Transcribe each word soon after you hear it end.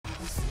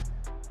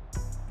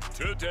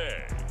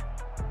Today,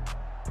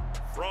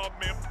 from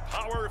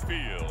Empower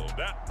Field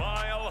at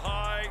Mile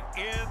High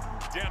in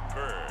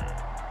Denver,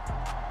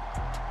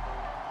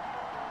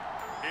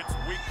 it's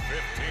Week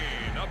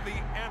 15 of the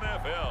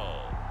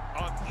NFL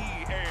on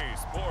EA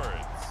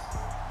Sports.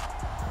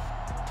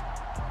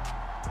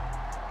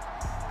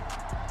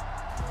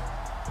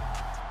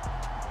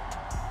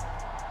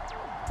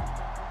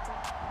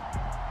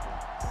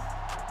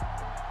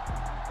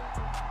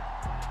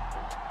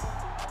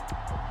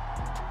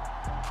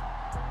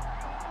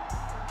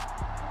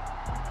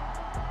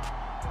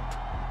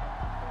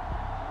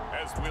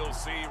 As we'll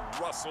see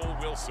Russell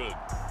Wilson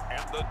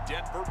and the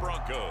Denver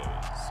Broncos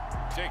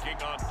taking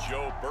on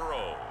Joe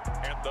Burrow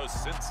and the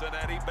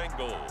Cincinnati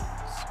Bengals.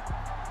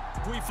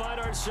 We find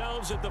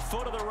ourselves at the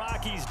foot of the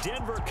Rockies,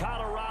 Denver,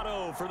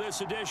 Colorado, for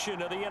this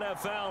edition of the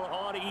NFL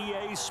on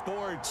EA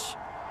Sports.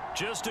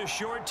 Just a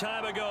short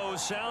time ago,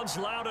 sounds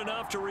loud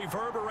enough to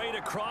reverberate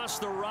across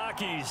the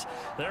Rockies.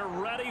 They're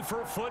ready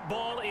for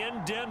football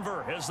in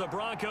Denver as the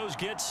Broncos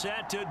get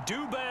set to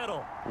do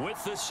battle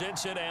with the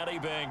Cincinnati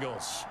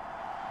Bengals.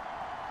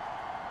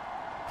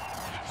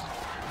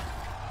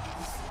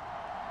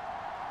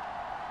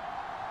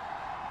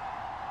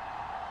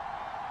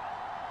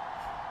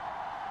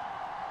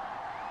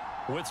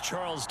 With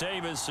Charles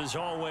Davis, as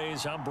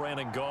always, I'm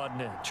Brandon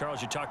Gaudin.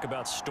 Charles, you talk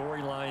about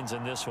storylines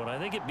in this one. I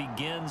think it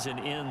begins and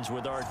ends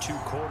with our two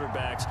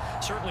quarterbacks,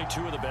 certainly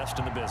two of the best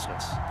in the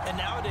business. And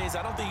nowadays,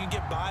 I don't think you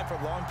can get by for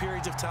long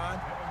periods of time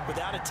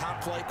without a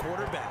top-flight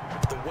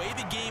quarterback. The way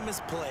the game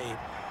is played,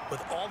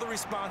 with all the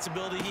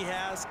responsibility he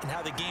has and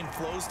how the game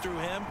flows through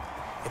him,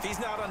 if he's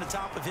not on the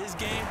top of his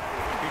game,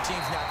 your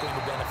team's not going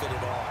to benefit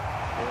at all.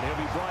 And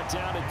he'll be brought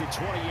down at the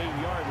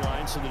 28-yard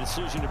line, so the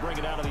decision to bring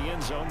it out of the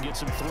end zone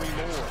gets him 3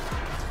 more.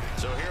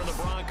 So here are the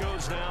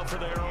Broncos now for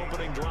their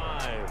opening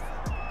drive.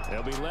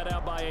 They'll be led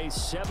out by a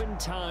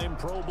 7-time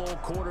Pro Bowl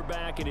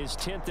quarterback in his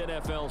 10th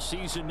NFL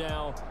season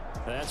now.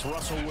 That's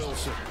Russell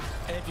Wilson.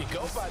 And if you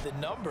go by the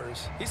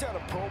numbers, he's had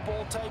a Pro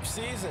Bowl-type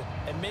season,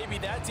 and maybe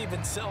that's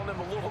even selling him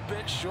a little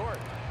bit short.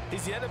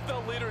 He's the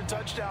NFL leader in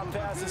touchdown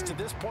passes to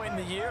this point in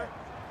the year.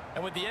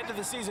 And with the end of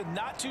the season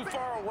not too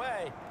far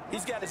away,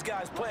 he's got his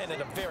guys playing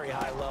at a very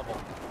high level.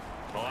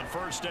 On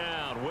first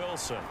down,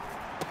 Wilson.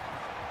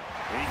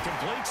 He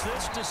completes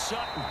this to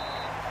Sutton.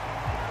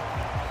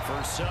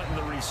 For Sutton,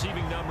 the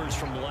receiving numbers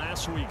from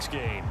last week's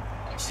game.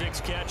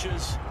 6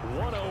 catches,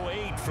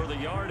 108 for the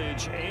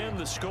yardage, and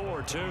the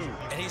score, too.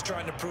 And he's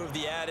trying to prove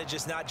the adage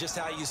is not just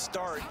how you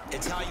start,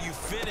 it's how you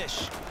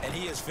finish. And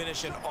he is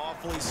finishing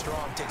awfully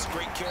strong, takes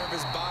great care of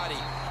his body.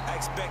 I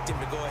expect him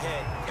to go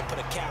ahead and put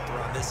a capper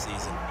on this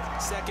season.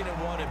 2nd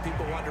and 1, and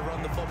people want to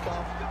run the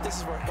football. This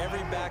is where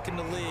every back in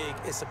the league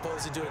is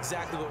supposed to do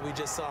exactly what we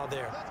just saw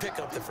there. Pick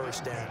up the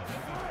first down.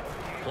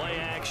 Play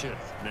action.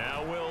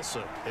 Now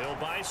Wilson. He'll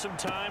buy some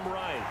time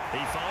right.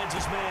 He finds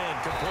his man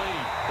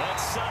complete.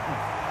 That's Sutton.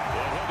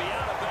 And he'll be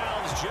out of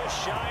bounds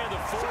just shy of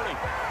the 40.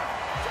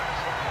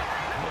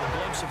 A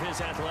glimpse of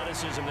his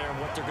athleticism there and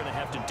what they're going to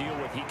have to deal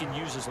with. He can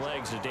use his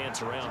legs to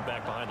dance around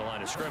back behind the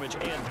line of scrimmage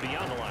and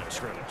beyond the line of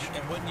scrimmage.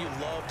 And wouldn't you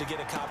love to get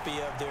a copy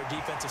of their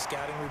defensive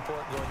scouting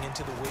report going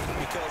into the week?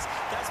 Because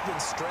that's been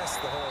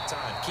stressed the whole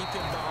time. Keep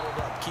him bottled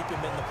up. Keep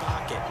him in the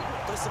pocket.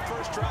 But it's the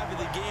first drive of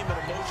the game and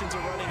emotions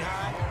are running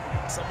high.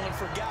 Someone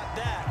forgot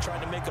that,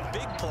 trying to make a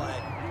big play,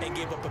 and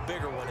gave up a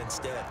bigger one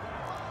instead.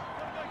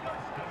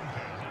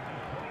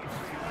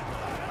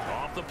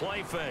 Off the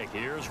play fake,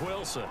 here's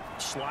Wilson,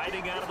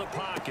 sliding out of the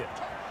pocket.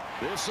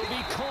 This will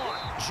be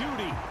caught,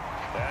 Judy.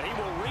 And he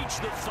will reach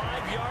the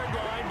 5-yard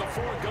line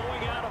before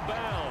going out of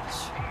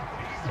bounds.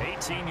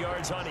 18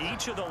 yards on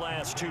each of the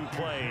last 2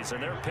 plays,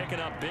 and they're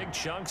picking up big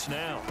chunks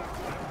now.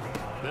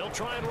 They'll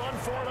try and run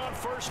for it on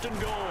 1st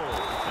and goal.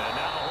 And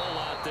not a whole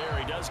lot there.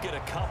 He does get a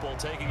couple,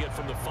 taking it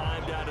from the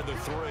 5 down to the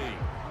 3.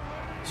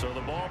 So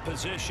the ball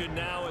position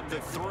now at the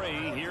 3.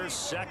 Here's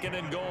 2nd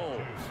and goal.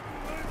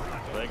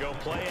 They go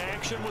play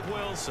action with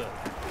Wilson.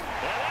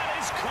 And that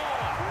is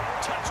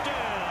caught.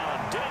 Touchdown,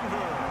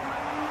 Denver.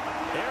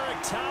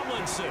 Eric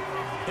Tomlinson,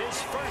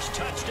 his first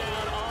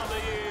touchdown on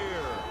the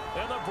year.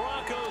 And the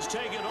Broncos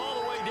take it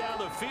all the way down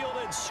the field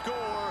and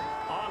score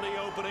on the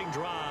opening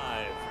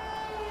drive.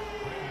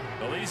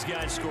 Well, these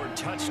guys scored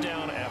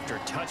touchdown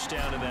after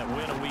touchdown in that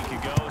win a week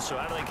ago. So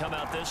how do they come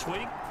out this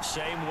week?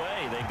 Same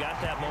way. They've got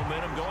that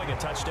momentum going, a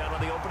touchdown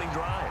on the opening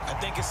drive. I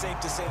think it's safe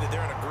to say that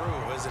they're in a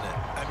groove, isn't it?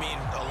 I mean,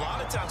 a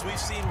lot of times we've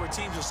seen where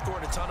teams have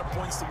scored a ton of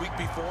points the week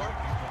before.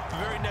 The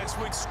very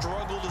next week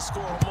struggle to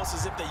score almost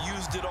as if they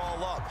used it all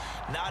up.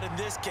 Not in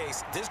this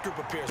case. This group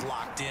appears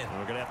locked in.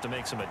 We're going to have to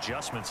make some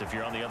adjustments if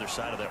you're on the other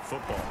side of that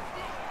football.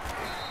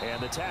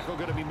 And the tackle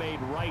going to be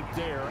made right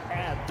there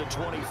at the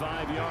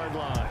 25-yard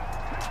line.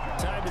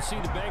 Time to see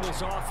the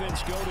Bengals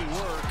offense go to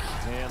work,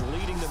 and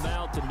leading them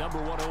out, the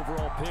 #1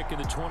 overall pick in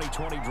the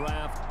 2020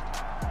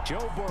 draft,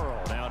 Joe Burrow,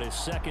 now in his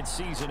 2nd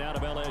season out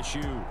of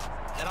LSU.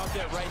 And I'll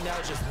bet right now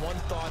just one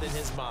thought in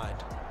his mind.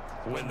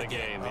 win the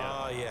game.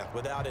 Oh, yeah,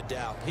 without a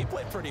doubt. He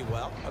played pretty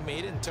well. I mean,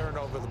 he didn't turn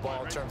over the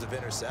ball in terms of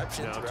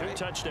interceptions, no, right? 2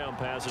 touchdown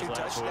passes last week.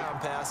 2 touchdown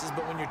passes,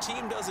 but when your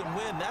team doesn't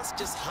win, that's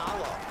just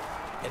hollow.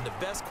 And the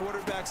best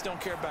quarterbacks don't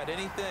care about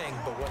anything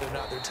but whether or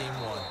not their team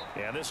won.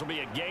 Yeah, this will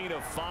be a gain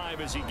of 5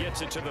 as he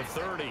gets it to the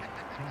 30.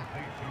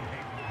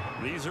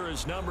 These are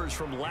his numbers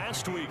from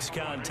last week's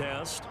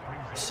contest.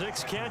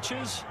 6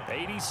 catches,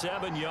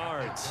 87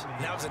 yards.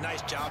 That was a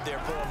nice job there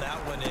pulling that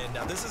one in.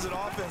 Now, this is an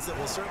offense that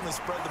will certainly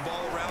spread the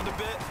ball around a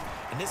bit.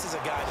 And this is a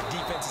guy the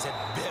defenses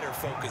had better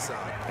focus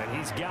on. And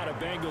he's got a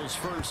Bengals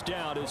first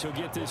down as he'll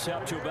get this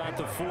up to about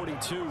the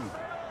 42.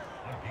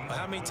 Well,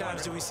 how many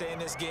times do we say in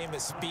this game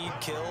that speed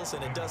kills?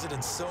 And it does it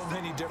in so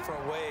many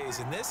different ways.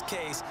 In this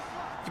case,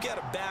 you got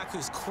a back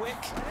who's quick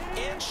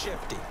and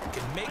shifty,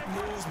 can make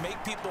moves,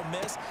 make people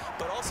miss,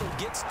 but also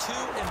gets to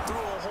and through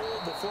a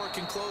hole before it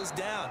can close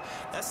down.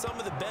 That's some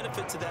of the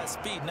benefits of that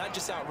speed, not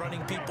just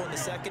outrunning people in the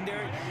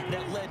secondary.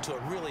 That led to a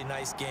really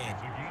nice gain.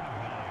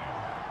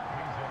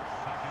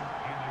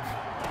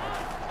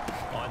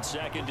 On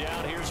second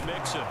down, here's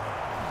Mixon.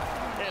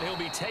 And he'll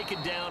be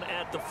taken down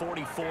at the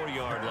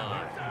 44-yard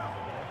line.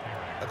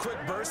 A quick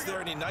burst there,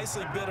 and he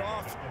nicely bit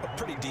off a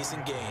pretty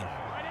decent gain.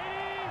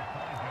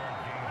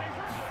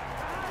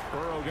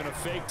 Burrow going to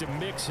fake to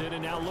Mixon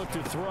and now look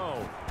to throw.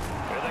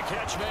 With a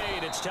catch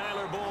made, it's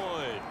Tyler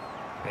Boyd.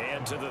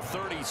 And to the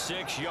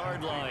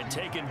 36-yard line,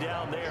 taken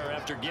down there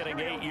after getting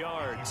 8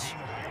 yards.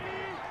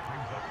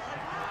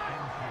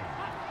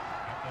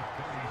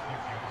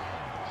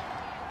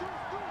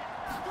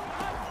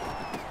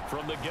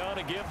 From the gun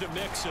to give to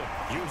Mixon.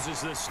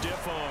 Uses the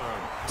stiff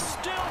arm.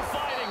 Still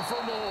fighting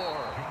for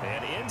more.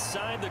 And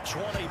inside the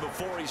 20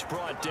 before he's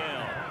brought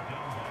down.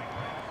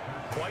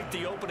 Quite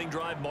the opening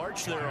drive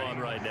march they're on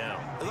right now.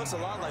 It looks a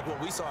lot like what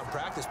we saw in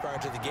practice prior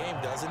to the game,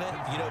 doesn't it?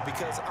 You know,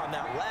 because on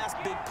that last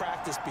big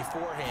practice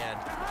beforehand,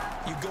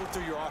 you go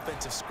through your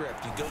offensive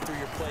script. You go through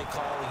your play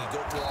calling. You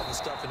go through all the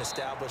stuff and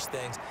establish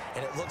things.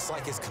 And it looks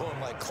like it's going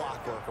like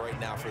clockwork right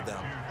now for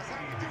them.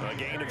 A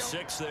gain of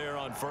 6 there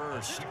on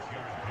first.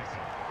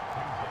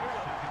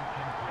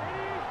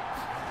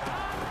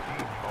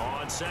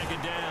 On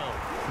second down,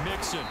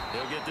 Mixon.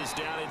 He'll get this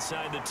down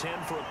inside the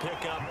 10 for a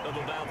pickup of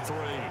about 3.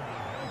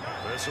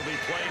 This will be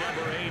play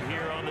number 8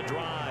 here on the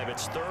drive.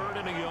 It's 3rd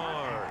and a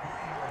yard.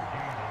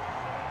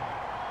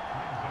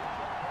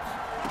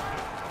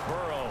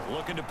 Burrow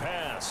looking to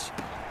pass.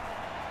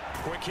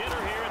 Quick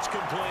hitter here. It's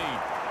complete.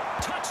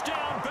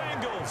 Touchdown,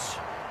 Bengals.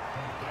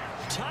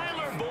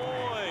 Tyler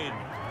Boyd.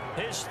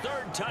 His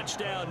 3rd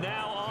touchdown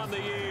now on the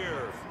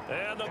year.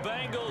 And the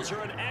Bengals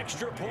are an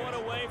extra point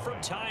away from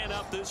tying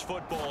up this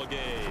football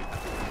game.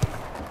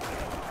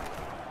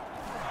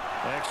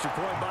 Extra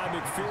point by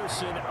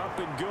McPherson, up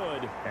and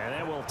good. And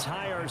that will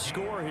tie our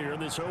score here in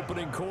this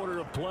opening quarter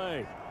of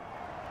play.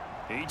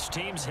 Each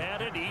team's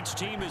had it. Each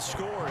team has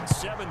scored.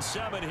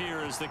 7-7 here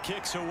as the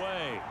kick's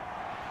away.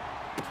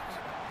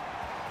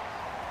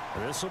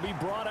 This will be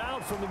brought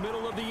out from the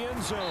middle of the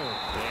end zone.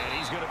 And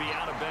he's going to be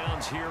out of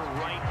bounds here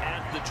right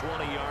at the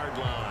 20-yard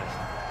line.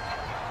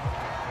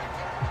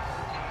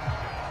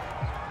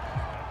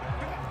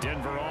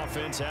 Denver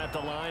offense at the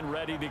line,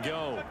 ready to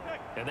go.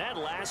 And that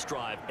last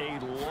drive, a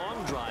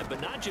long drive,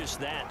 but not just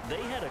that.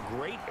 They had a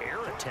great air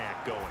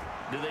attack going.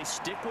 Do they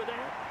stick with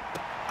that?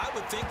 I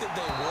would think that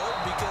they would,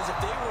 because if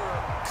they were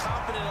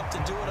confident enough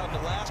to do it on the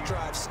last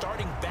drive,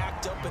 starting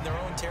backed up in their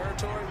own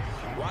territory,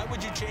 why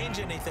would you change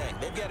anything?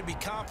 They've got to be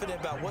confident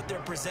about what they're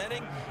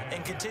presenting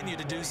and continue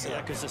to do so. Yeah,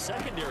 because the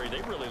secondary,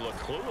 they really look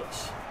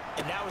clueless.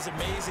 And that was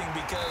amazing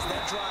because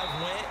that drive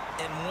went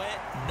and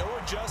went, no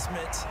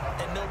adjustments,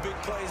 and no big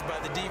plays by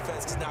the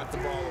defense to knock the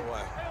ball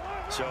away.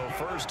 So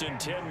 1st and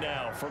 10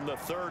 now from the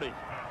 30.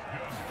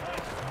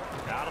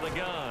 Out of the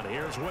gun,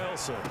 here's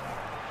Wilson.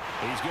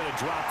 He's going to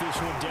drop this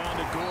one down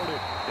to Gordon.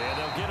 And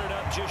they'll get it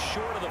up just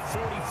short of the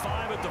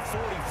 45 at the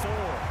 44.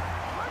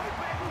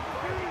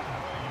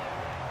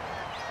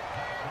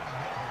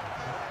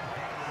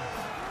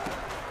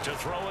 To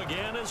throw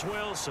again is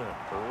Wilson.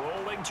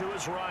 Rolling to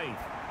his right.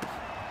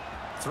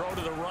 Throw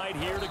to the right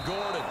here to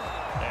Gordon.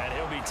 And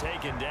he'll be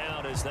taken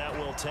down as that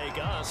will take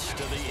us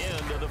to the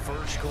end of the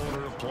first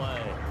quarter of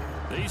play.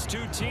 These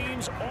two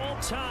teams all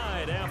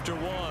tied after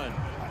 1.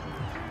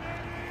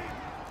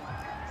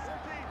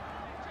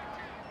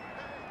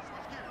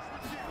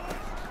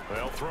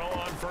 They'll throw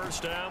on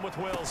first down with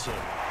Wilson.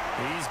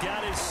 He's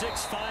got his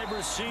 6'5"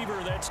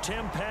 receiver. That's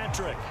Tim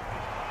Patrick.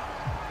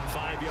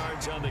 5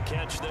 yards on the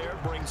catch there.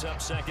 Brings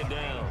up second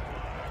down.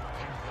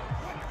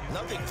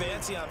 Nothing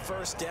fancy on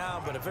first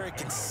down, but a very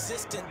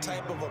consistent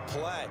type of a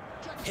play.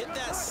 Hit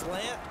that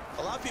slant.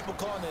 A lot of people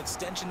call it an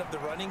extension of the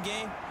running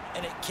game,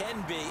 and it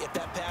can be if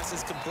that pass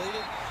is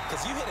completed,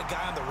 because you hit a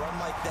guy on the run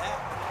like that,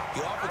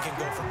 you often can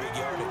go for big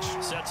yardage.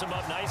 Sets him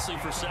up nicely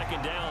for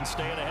second down,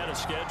 staying ahead of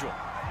schedule.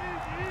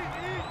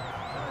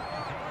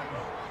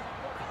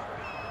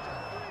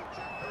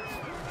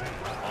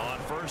 On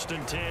 1st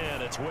and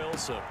 10, it's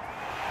Wilson.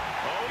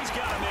 Oh, he's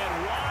got a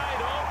man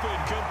wide open,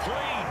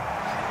 complete.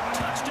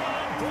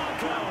 Touchdown,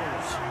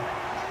 Broncos.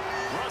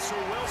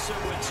 Russell Wilson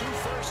with 2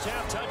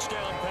 first-half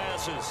touchdown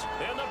passes,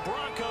 and the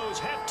Broncos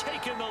have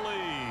taken the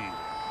lead.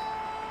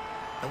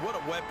 And what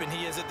a weapon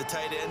he is at the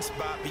tight end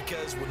spot,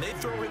 because when they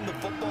throw him the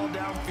football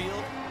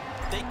downfield,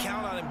 they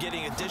count on him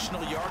getting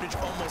additional yardage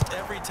almost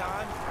every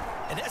time,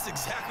 and that's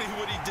exactly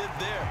what he did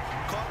there.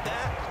 Caught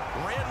that,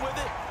 ran with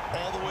it,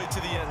 all the way to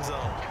the end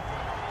zone.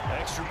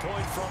 Extra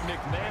point from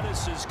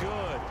McManus is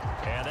good,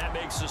 and that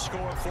makes the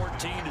score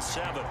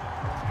 14-7.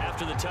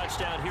 After the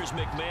touchdown, here's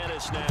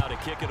McManus now to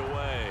kick it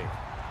away.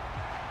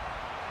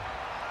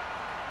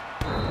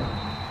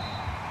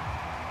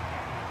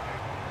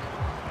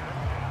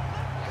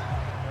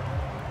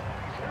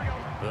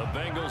 The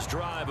Bengals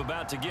drive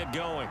about to get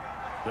going.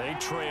 They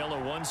trail a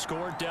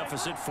 1-score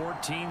deficit,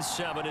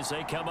 14-7, as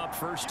they come up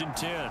 1st and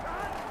 10.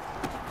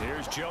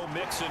 Here's Joe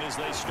Mixon as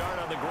they start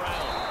on the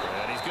ground.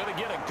 And he's going to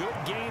get a good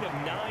gain of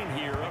 9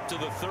 here up to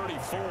the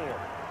 34.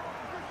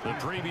 The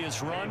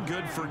previous run,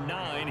 good for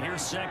 9.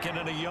 Here's 2nd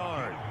and a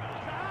yard.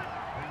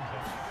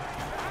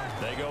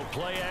 They go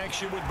play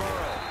action with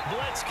Burrow.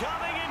 Blitz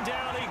coming, and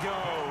down he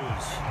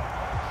goes.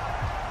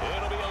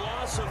 It'll be a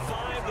loss of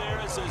 5 there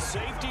as the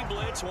safety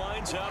blitz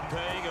winds up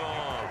paying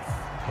off.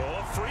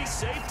 Oh, free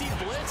safety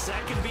blitz,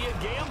 that can be a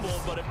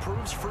gamble, but it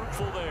proves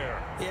fruitful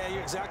there. Yeah,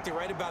 you're exactly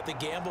right about the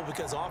gamble,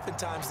 because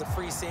oftentimes the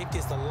free safety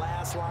is the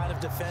last line of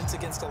defense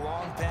against a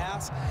long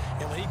pass.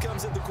 And when he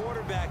comes at the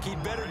quarterback,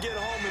 he'd better get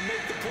home and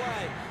make the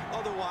play.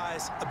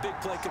 Otherwise, a big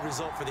play could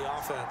result for the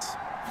offense.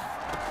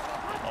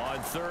 On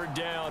 3rd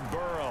down,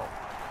 Burrow.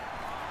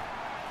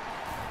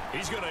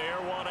 He's going to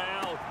air one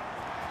out.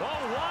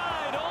 Oh,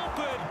 wide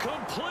open,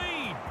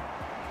 complete.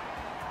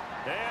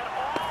 And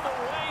all the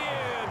way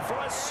in for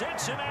a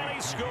Cincinnati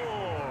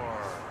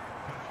score.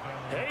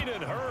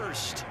 Hayden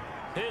Hurst,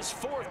 his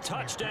 4th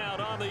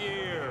touchdown on the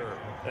year.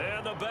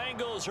 And the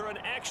Bengals are an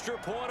extra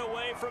point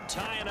away from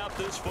tying up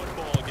this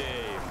football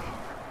game.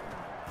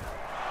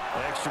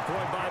 Extra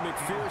point by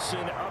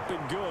McPherson, up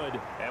and good.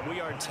 And we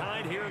are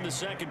tied here in the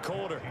 2nd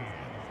quarter.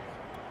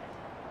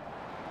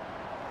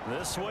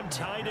 This one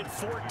tied at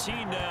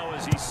 14 now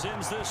as he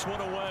sends this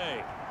one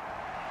away.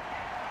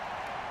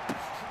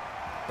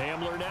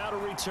 Hamler now to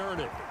return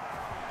it.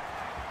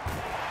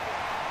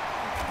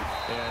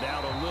 And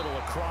out a little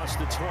across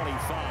the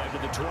 25 to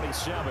the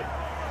 27.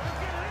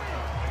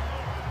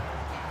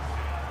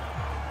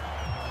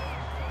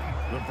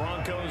 The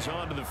Broncos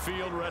onto the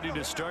field, ready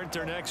to start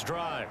their next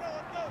drive.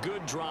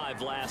 Good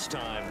drive last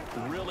time.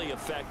 Really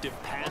effective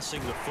passing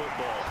the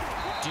football.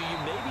 Do you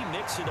maybe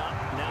mix it up,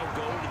 now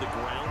go to the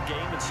ground game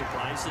and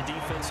surprise the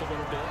defense a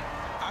little bit?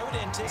 I would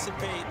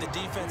anticipate the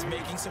defense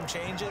making some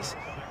changes,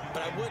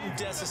 but I wouldn't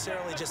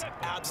necessarily just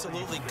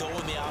absolutely go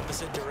in the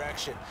opposite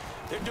direction.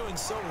 They're doing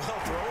so well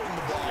throwing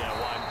the ball. Yeah,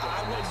 well,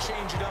 I wouldn't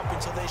change it up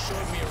until they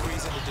showed me a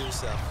reason to do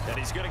so. And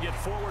he's going to get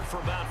forward for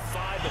about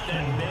 5, but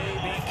that may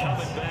be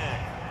coming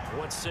back.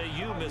 What say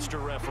you,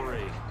 Mr.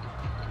 Referee?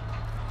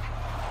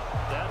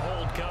 That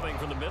hold coming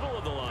from the middle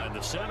of the line,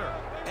 the center.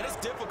 And it's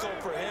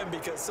difficult for him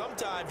because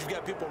sometimes you've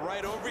got people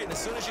right over you, and as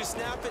soon as you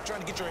snap it,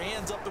 trying to get your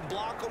hands up and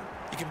block them,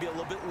 you can be a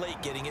little bit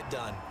late getting it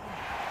done.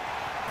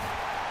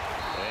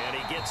 And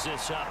he gets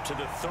this up to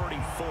the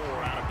 34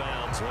 out of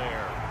bounds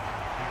there.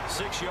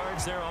 6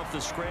 yards there off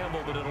the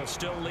scramble, but it'll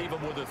still leave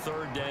him with a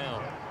 3rd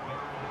down.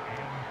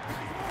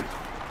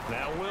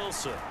 Now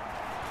Wilson.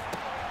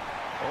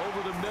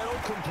 Over the middle,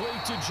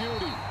 complete to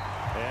Judy.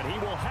 And he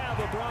will have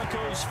a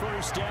Broncos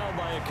 1st down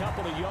by a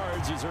couple of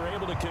yards as they're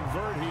able to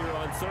convert here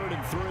on 3rd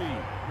and 3.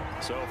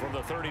 So from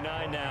the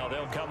 39 now,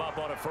 they'll come up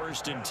on a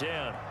 1st and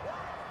 10.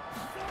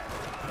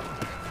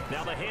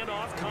 Now the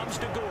handoff comes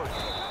to Gordon.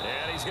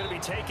 And he's going to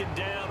be taken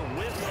down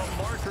with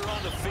a marker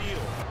on the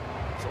field.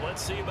 So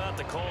let's see about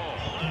the call.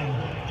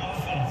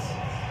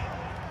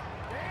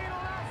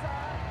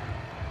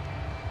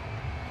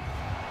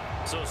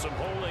 So some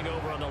holding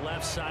over on the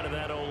left side of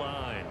that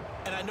O-line.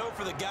 And I know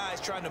for the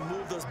guys trying to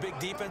move those big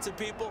defensive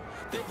people,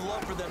 they'd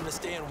love for them to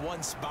stay in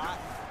one spot,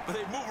 but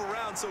they move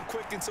around so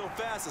quick and so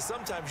fast that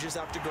sometimes you just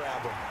have to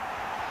grab them.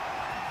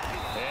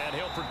 And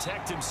he'll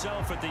protect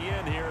himself at the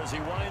end here as he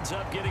winds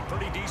up getting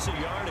pretty decent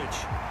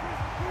yardage.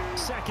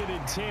 2nd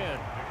and 10.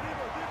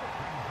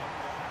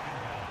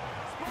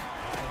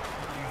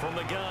 From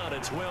the gun,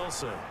 it's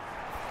Wilson.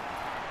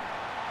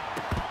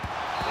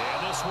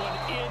 And this one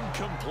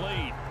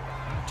incomplete.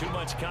 Too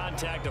much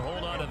contact to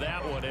hold on to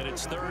that one, and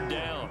it's 3rd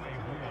down.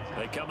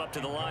 They come up to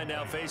the line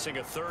now facing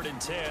a 3rd and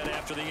 10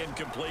 after the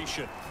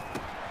incompletion.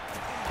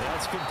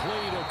 That's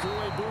complete,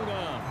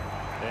 Okuebuna.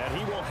 And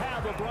he will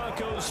have a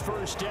Broncos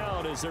 1st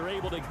down as they're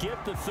able to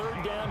get the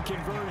 3rd down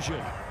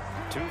conversion.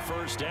 2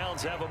 first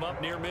downs have them up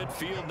near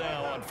midfield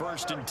now on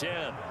 1st and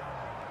 10.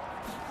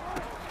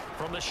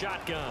 From the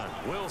shotgun,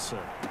 Wilson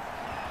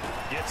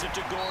gets it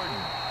to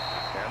Gordon.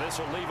 And this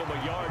will leave him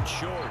a yard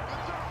short.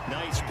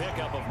 Nice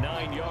pickup of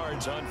 9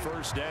 yards on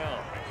 1st down.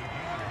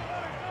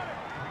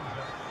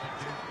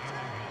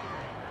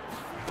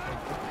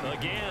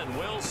 Again,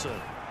 Wilson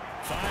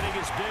finding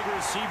his big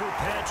receiver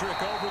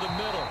Patrick over the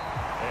middle.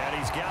 And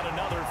he's got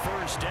another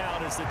 1st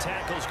down as the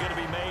tackle's going to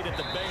be made at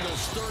the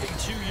Bengals'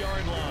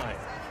 32-yard line.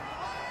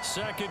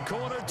 Second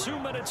quarter, 2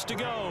 minutes to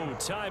go.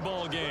 Tie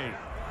ball game.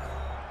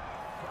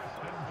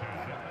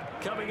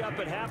 Coming up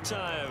at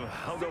halftime,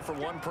 I'll go from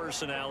one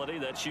personality,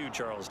 that's you,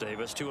 Charles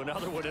Davis, to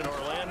another one in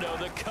Orlando,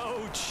 the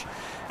coach.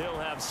 He'll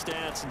have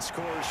stats and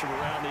scores from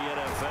around the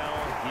NFL.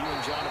 You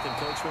and Jonathan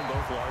Coachman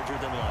both larger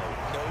than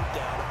life. No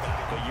doubt about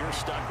it. But you're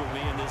stuck with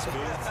me in this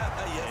booth,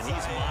 yes, and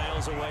he's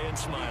miles away and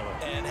smiling.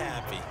 And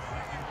happy.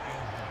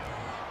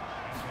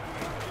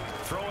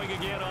 Throwing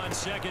again on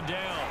second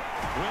down.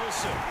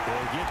 Wilson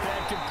will get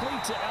that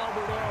complete to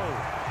Albert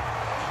O.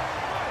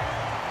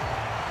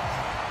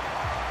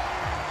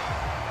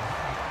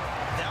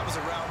 That was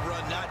a route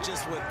run, not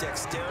just with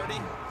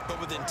dexterity, but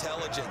with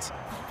intelligence.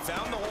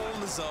 Found the hole in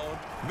the zone,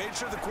 made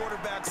sure the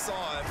quarterback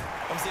saw him,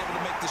 and was able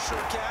to make the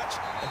sure catch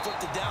and put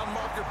the down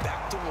marker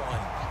back to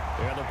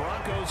 1. And the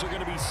Broncos are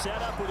going to be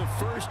set up with a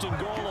 1st and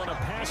goal on a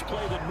pass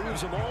play that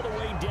moves them all the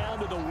way down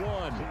to the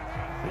 1.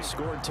 They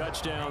scored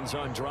touchdowns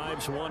on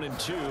drives 1 and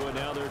 2, and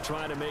now they're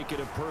trying to make it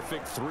a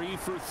perfect 3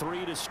 for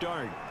 3 to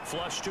start.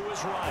 Flush to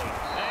his right,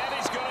 and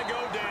he's going to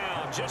go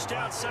down just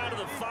outside of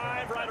the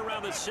 5, right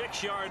around the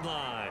 6-yard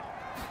line.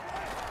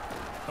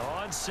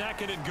 On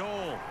 2nd and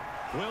goal,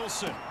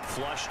 Wilson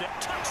flushed it.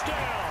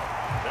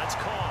 Touchdown! That's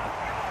caught.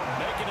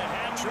 Making a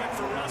hat trick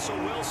for Russell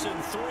Wilson.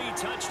 3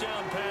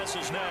 touchdown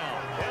passes now.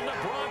 And the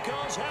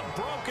Broncos have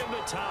broken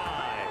the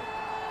tie.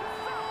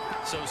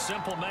 So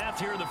simple math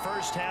here in the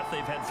first half.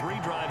 They've had 3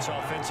 drives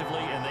offensively,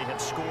 and they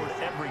have scored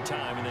every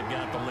time, and they've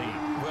got the lead.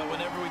 Well,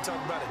 whenever we talk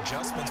about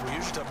adjustments, we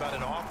usually talk about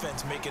an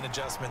offense making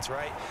adjustments,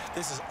 right?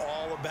 This is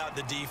all about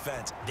the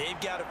defense. They've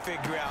got to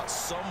figure out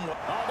somewhat.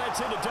 Oh, that's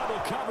into double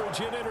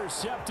coverage and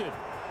intercepted.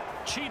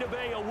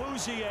 Chidobe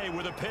Awuzie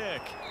with a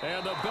pick.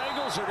 And the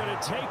Bengals are going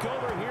to take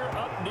over here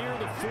up near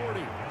the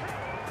 40.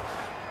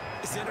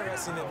 It's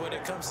interesting that when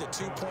it comes to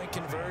 2-point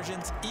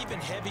conversions, even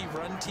heavy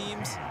run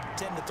teams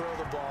tend to throw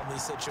the ball in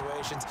these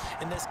situations.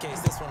 In this case,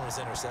 this one was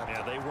intercepted.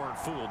 Yeah, they weren't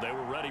fooled. They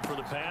were ready for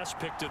the pass,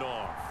 picked it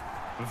off.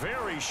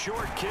 Very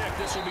short kick.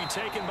 This will be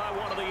taken by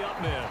one of the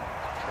up men.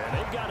 And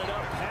they've got it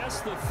up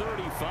past the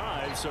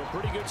 35, so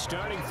pretty good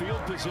starting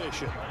field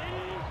position.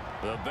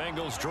 The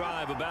Bengals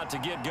drive about to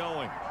get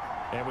going.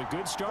 And with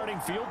good starting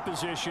field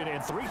position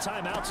and 3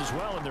 timeouts as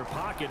well in their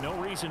pocket, no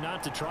reason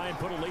not to try and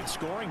put a late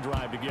scoring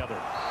drive together.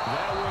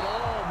 That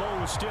one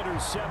almost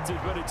intercepted,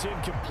 but it's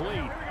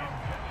incomplete.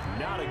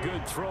 Not a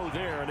good throw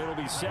there, and it'll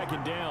be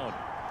 2nd down.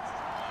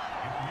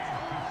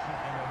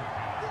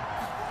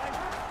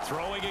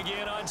 Throwing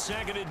again on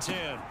 2nd and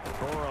 10.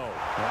 Burrow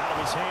out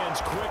of his hands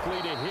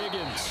quickly to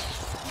Higgins.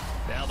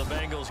 Now the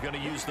Bengals going to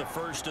use the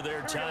first of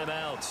their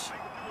timeouts,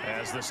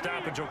 as the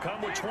stoppage will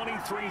come with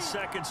 23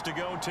 seconds to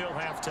go till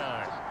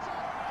halftime.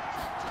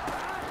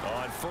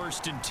 On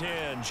 1st and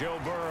 10, Joe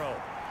Burrow.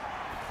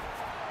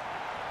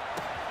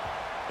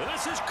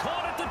 This is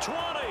caught at the 20.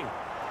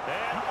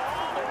 And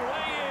all the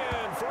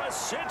way in for a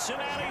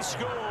Cincinnati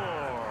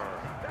score.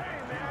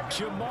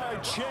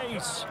 Jamar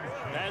Chase,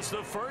 as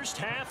the first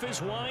half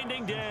is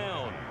winding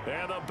down.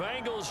 And the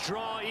Bengals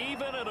draw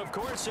even, and of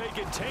course they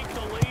can take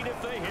the lead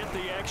if they hit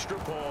the extra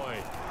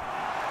point.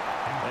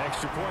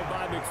 Extra point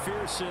by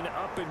McPherson,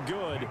 up and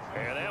good.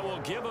 And that will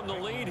give them the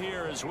lead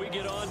here as we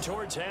get on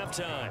towards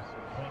halftime.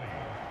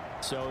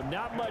 So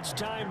not much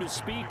time to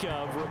speak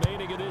of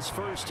remaining in this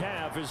first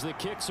half as the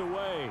kick's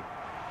away.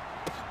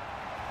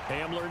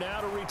 Hamler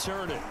now to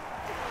return it.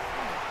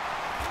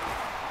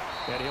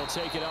 And he'll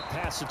take it up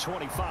past the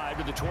 25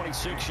 to the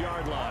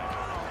 26-yard line.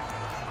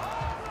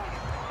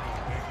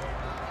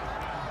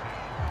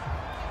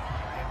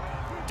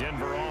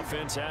 Denver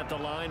offense at the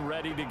line,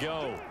 ready to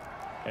go,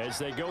 as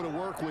they go to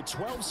work with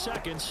 12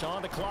 seconds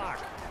on the clock.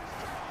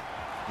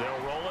 They'll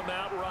roll him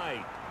out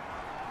right.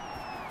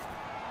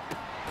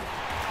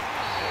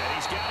 And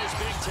he's got his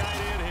big tight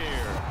end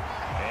here.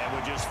 And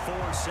with just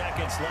 4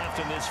 seconds left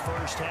in this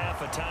first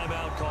half, a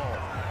timeout call.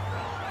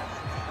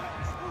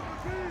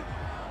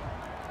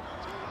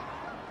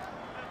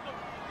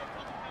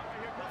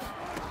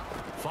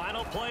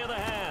 Final play of the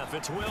half.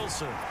 It's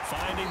Wilson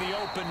finding the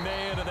open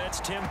man, and that's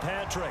Tim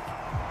Patrick.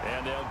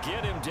 And they'll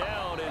get him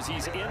down as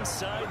he's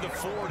inside the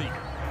 40.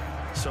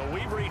 So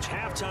we've reached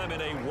halftime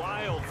in a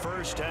wild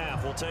first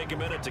half. We'll take a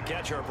minute to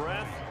catch our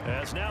breath,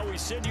 as now we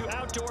send you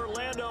out to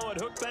Orlando and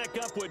hook back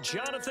up with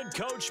Jonathan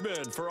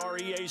Coachman for our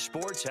EA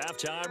Sports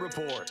Halftime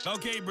Report.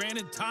 Okay,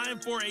 Brandon, time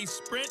for a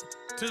sprint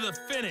to the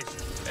finish,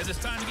 as it's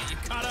time to get you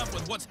caught up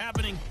with what's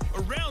happening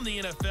around the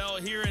NFL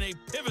here in a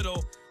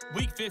pivotal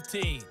Week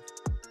 15.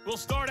 We'll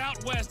start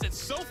out west at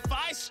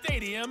SoFi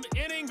Stadium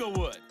in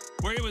Inglewood,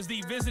 where it was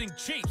the visiting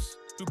Chiefs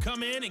who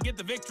come in and get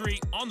the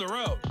victory on the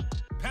road.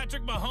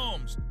 Patrick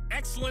Mahomes,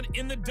 excellent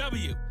in the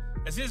W,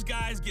 as his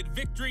guys get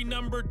victory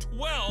number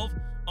 12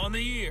 on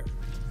the year.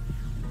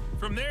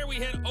 From there, we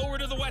head over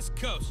to the West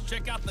Coast.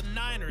 Check out the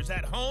Niners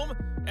at home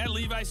at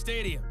Levi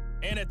Stadium.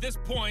 And at this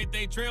point,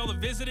 they trail the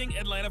visiting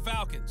Atlanta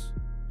Falcons.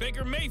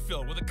 Baker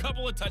Mayfield with a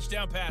couple of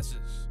touchdown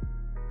passes.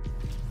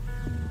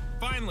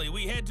 Finally,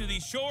 we head to the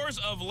shores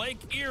of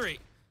Lake Erie,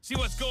 see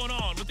what's going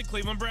on with the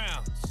Cleveland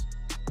Browns.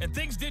 And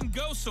things didn't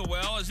go so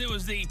well, as it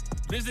was the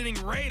visiting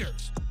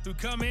Raiders who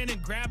come in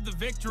and grab the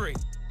victory.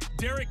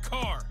 Derek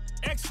Carr,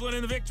 excellent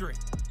in the victory,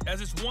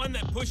 as it's one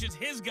that pushes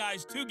his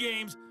guys 2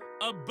 games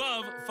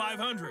above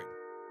 500.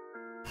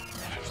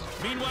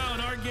 Meanwhile,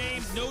 in our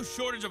game, no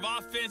shortage of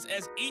offense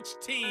as each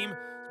team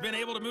has been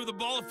able to move the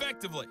ball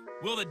effectively.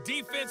 Will the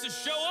defenses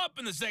show up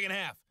in the second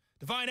half?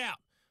 To find out,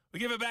 we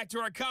give it back to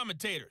our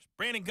commentators,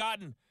 Brandon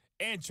Cotton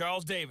and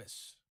Charles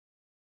Davis.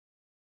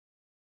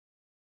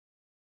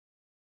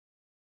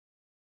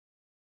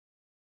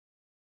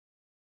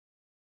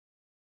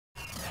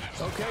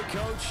 Okay,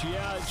 Coach,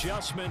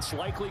 adjustments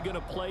likely going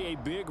to play a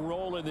big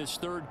role in this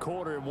third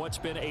quarter in what's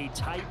been a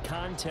tight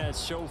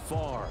contest so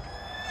far.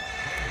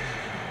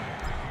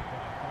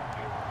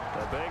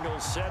 The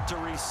Bengals set to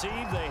receive.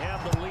 They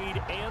have the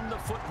lead and the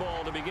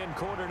football to begin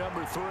quarter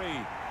number 3.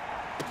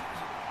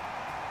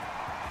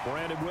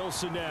 Brandon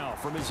Wilson now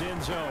from his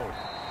end zone.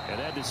 And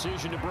that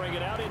decision to bring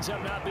it out ends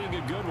up not being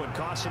a good one.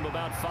 Costs him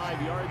about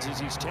 5 yards as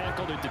he's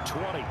tackled it to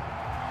 20.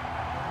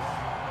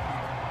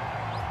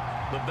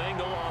 The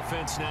Bengal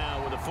offense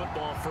now with a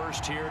football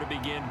first here to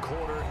begin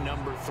quarter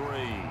number 3.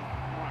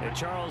 And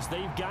Charles,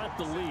 they've got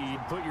the lead.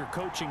 Put your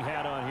coaching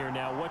hat on here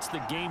now. What's the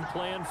game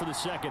plan for the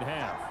second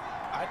half?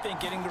 I think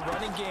getting the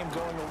running game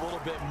going a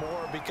little bit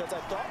more, because I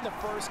thought in the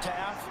first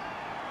half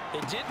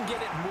it didn't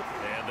get it moved.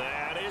 And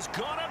that is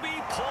going to be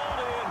pulled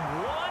in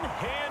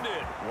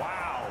one-handed.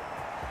 Wow.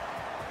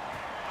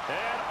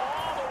 And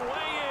all the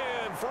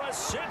way in for a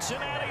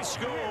Cincinnati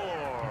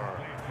score.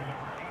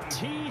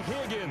 T.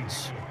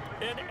 Higgins.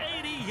 An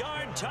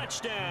 80-yard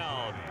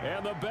touchdown.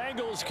 And the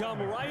Bengals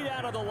come right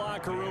out of the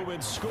locker room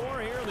and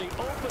score here in the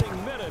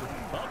opening minute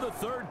of the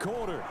third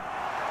quarter.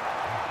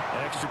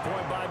 Extra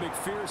point by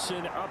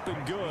McPherson, up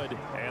and good.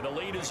 And the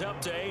lead is up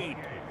to 8.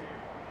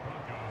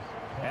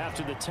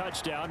 After the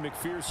touchdown,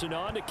 McPherson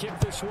on to kick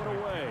this one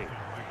away.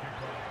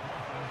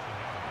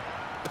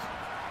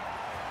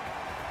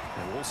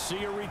 And we'll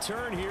see a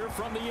return here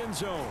from the end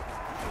zone.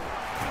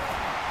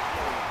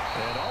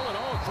 And all in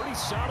all, a pretty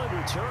solid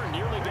return.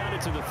 Nearly got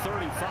it to the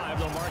 35.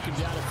 They'll mark him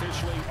down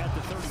officially at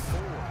the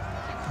 34.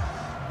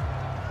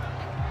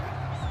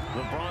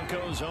 The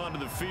Broncos onto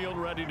the field,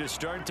 ready to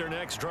start their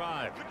next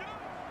drive.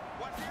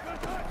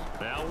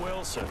 Now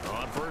Wilson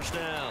on first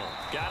down.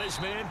 Got his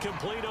man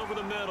complete over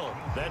the middle.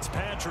 That's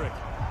Patrick.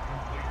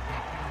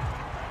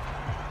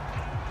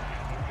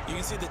 You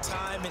can see the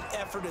time and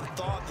effort and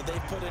thought that they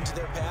put into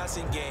their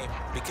passing game,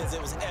 because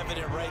it was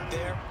evident right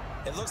there.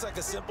 It looks like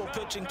a simple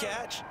pitch and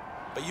catch,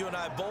 but you and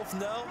I both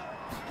know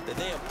that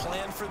they have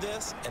planned for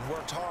this and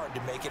worked hard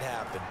to make it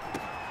happen.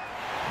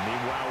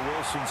 Meanwhile,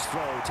 Wilson's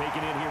throw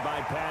taken in here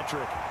by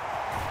Patrick.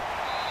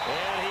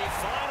 And he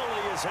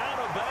finally is out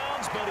of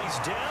bounds, but he's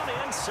down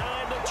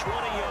inside the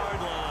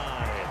 20-yard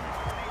line.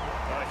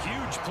 A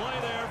huge play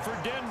there for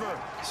Denver.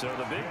 So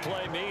the big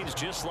play means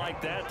just like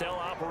that, they'll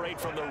operate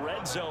from the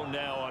red zone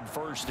now on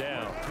first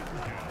down.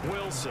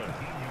 Wilson.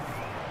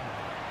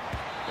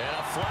 And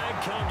a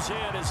flag comes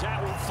in as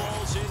that one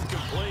falls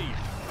incomplete.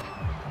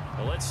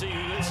 Well, let's see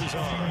who this is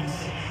on.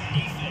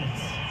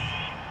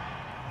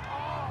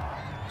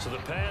 So the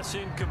pass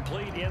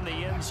incomplete in the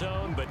end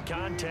zone, but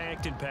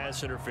contact and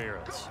pass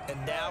interference.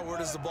 And now where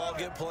does the ball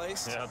get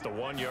placed? Yeah, at the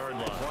 1-yard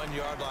line.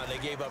 1-yard line. They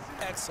gave up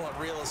excellent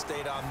real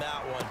estate on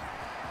that one.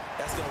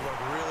 That's going to work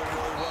really,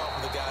 really well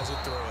for the guys who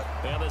threw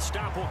it. And the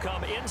stop will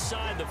come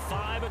inside the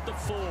 5 at the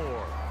 4.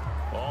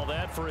 All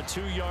that for a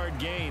 2-yard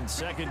gain,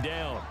 second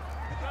down.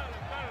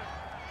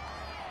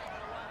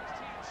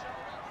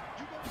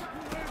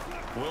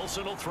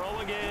 Wilson will throw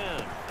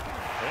again.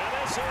 And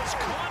this is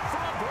caught for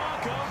a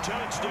Bronco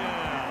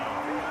touchdown.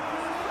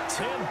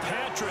 Tim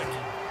Patrick,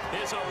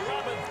 his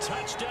 11th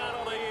touchdown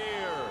of the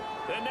year.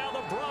 And now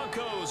the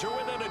Broncos are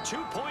within a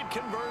 2-point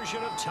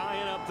conversion of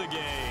tying up the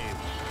game.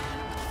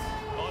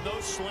 On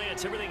those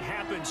slants, everything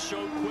happens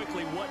so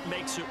quickly. What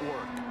makes it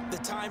work? The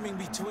timing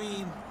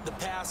between the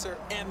passer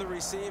and the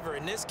receiver.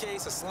 In this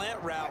case, a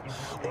slant route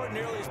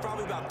ordinarily is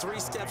probably about 3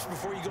 steps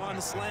before you go on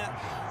the slant.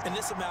 In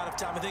this amount of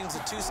time, I think it was a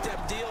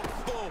 2-step deal.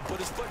 Boom, put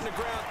his foot in the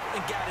ground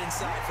and got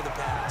inside for the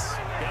pass.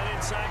 Got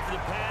inside for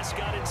the pass,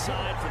 got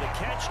inside for the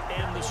catch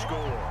and the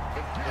score.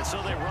 And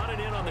so they run it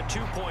in on the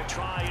 2-point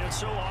try. You know,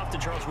 so often,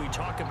 Charles, we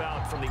talk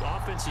about from the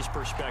offense's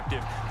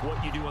perspective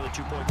what you do on the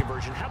 2-point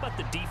conversion. How about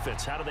the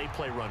defense? How do they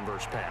play run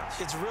versus pass?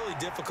 It's really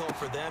difficult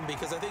for them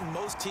because I think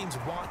most teams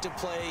want to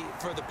play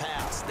for the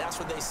pass. That's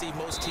what they see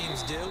most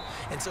teams do.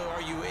 And so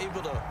are you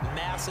able to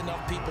mass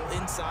enough people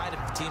inside if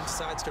the team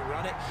decides to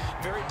run it?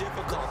 Very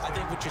difficult. I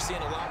think what you're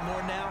seeing a lot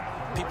more now,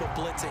 people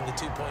blitzing the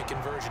 2-point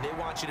conversion. They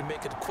want you to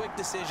make a quick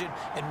decision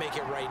and make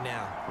it right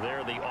now.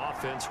 There, the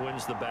offense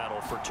wins the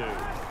battle for 2.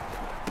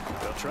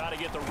 They'll try to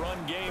get the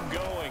run game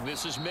going.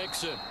 This is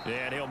Mixon.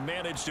 And he'll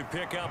manage to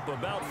pick up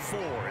about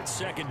 4. It's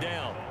second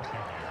down.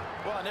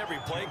 Well, on every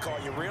play call,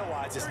 you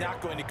realize it's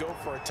not going to go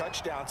for a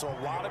touchdown. So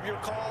a lot of your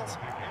calls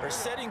are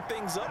setting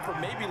things up for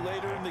maybe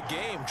later in the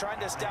game,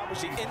 trying to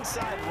establish the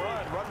inside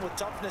run with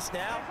toughness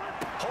now,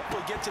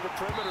 hopefully get to the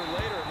perimeter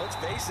later. And let's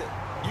face it,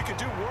 you could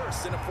do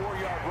worse than a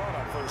 4-yard run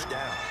on first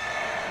down.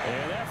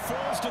 And that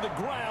falls to the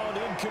ground,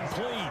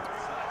 incomplete.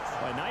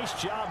 A nice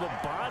job of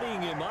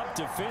bodying him up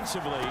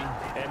defensively,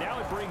 and now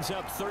it brings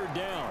up third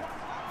down.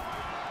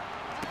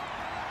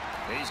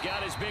 He's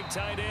got his big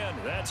tight end.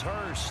 That's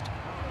Hurst.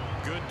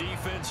 Good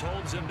defense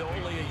holds him to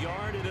only a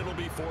yard, and it'll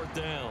be fourth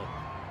down.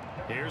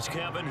 Here's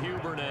Kevin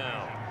Huber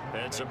now.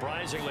 And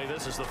surprisingly,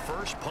 this is the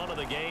first punt of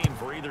the game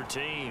for either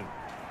team.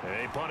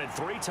 They punted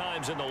 3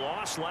 times in the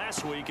loss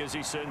last week as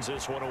he sends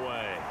this one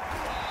away.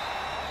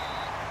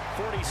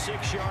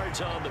 46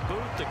 yards on the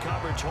boot. The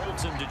coverage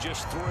holds him to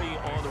just 3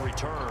 on the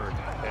return.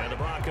 And the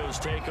Broncos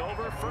take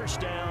over. First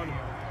down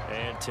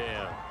and 10.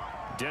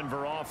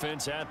 Denver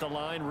offense at the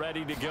line,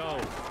 ready to go.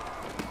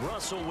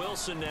 Russell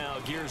Wilson now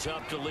gears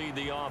up to lead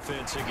the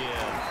offense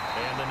again.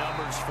 And the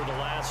numbers for the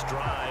last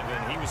drive,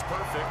 and he was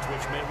perfect,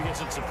 which maybe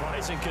isn't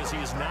surprising because he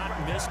has not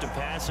missed a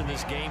pass in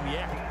this game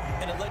yet.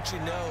 And it lets you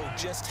know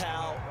just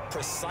how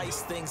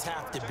precise things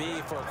have to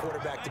be for a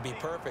quarterback to be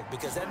perfect,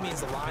 because that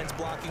means the line's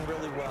blocking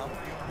really well.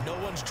 No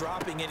one's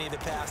dropping any of the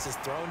passes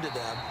thrown to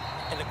them,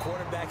 and the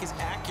quarterback is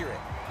accurate.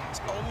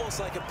 It's almost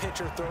like a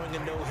pitcher throwing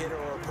a no-hitter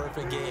or a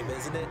perfect game,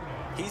 isn't it?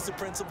 He's the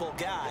principal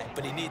guy,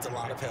 but he needs a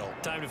lot of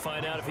help. Time to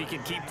find out if he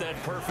can keep that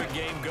perfect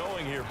game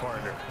going here,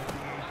 partner.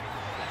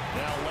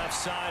 Now left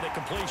side, a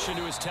completion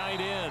to his tight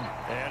end.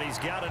 And he's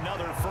got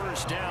another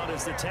first down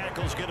as the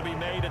tackle's going to be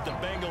made at the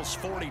Bengals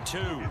 42.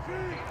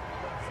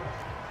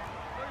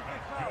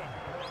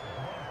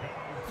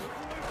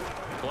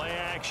 Play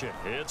action.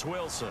 It's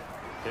Wilson.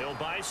 He'll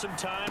buy some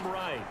time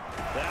right.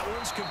 That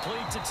one's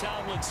complete to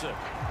Tomlinson.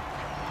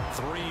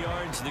 3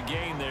 yards the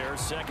gain there,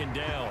 second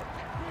down.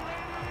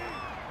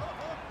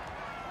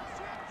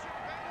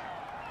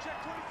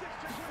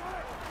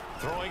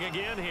 Throwing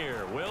again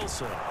here,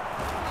 Wilson.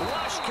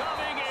 Rush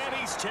coming, and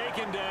he's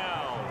taken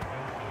down.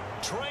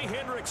 Trey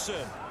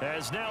Hendrickson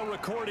has now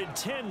recorded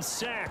 10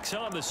 sacks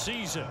on the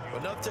season. But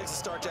enough takes a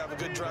start to have a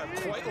good drive,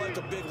 quite like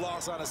a big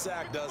loss on a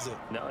sack, does it?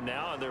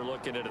 Now they're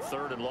looking at a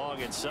 3rd and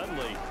long, and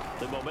suddenly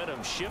the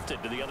momentum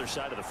shifted to the other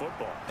side of the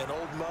football. And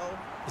old Mo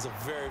is a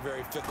very,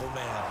 very fickle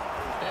man.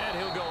 And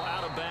he'll go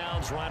out of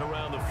bounds right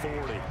around the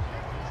 40.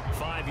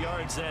 5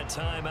 yards that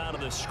time out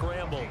of the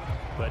scramble,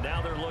 but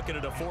now they're looking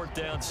at a 4th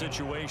down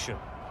situation.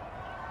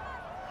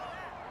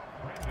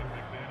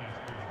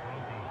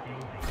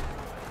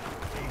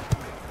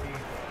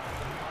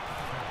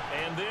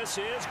 And this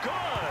is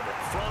good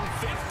from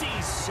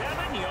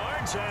 57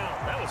 yards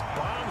out. That was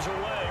bombs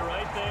away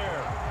right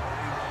there.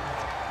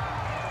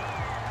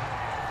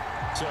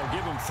 So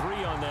give him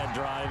 3 on that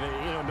drive.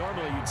 You know,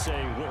 normally you'd say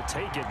we'll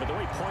take it, but the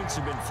way points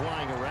have been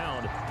flying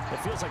around, it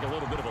feels like a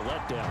little bit of a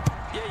letdown.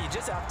 Yeah, you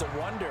just have to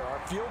wonder, are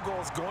field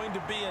goals going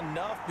to be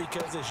enough?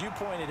 Because as you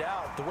pointed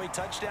out, the way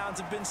touchdowns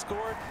have been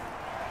scored,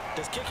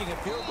 does kicking a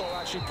field goal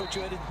actually put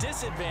you at a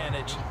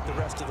disadvantage the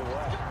rest of the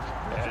way?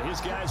 And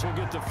his guys will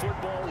get the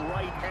football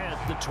right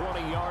at the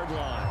 20-yard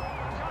line.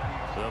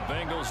 The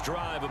Bengals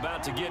drive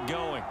about to get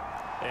going.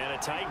 And a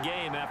tight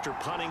game after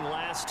punting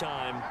last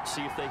time.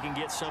 See if they can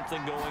get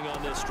something going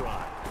on this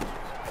drive.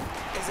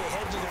 As they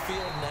head to the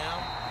field now,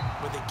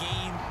 with the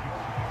game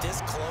this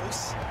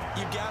close,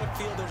 you've got to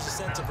feel there's a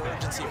sense of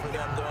urgency for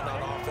them going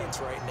on offense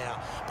right now.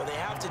 But they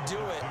have to do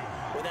it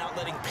without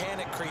letting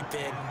panic creep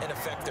in and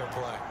affect their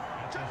play.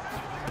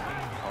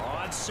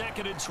 On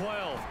 2nd and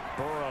 12,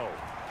 Burrow.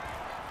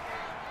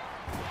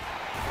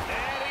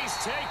 And he's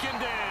taken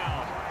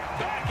down.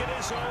 Back at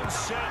his own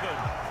 7.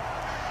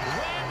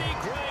 Randy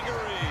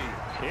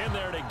Gregory in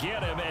there to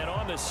get him, and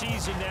on the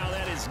season now,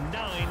 that is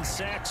 9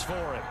 sacks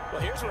for him.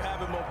 Well, here's where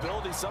having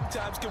mobility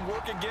sometimes can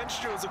work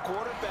against you as a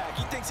quarterback.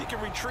 He thinks he can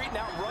retreat and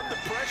outrun the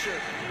pressure,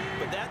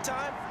 but that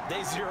time,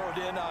 they zeroed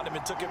in on him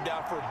and took him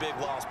down for a big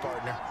loss,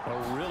 partner. A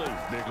really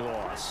big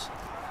loss.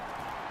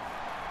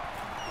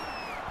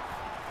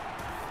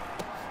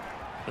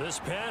 This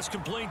pass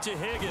complete to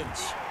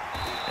Higgins.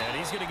 And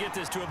he's going to get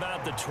this to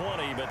about the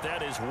 20, but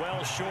that is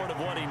well short of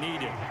what he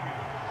needed.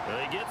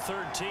 They get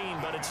 13,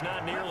 but it's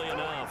not nearly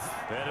enough.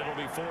 And it'll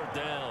be 4th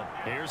down.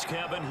 Here's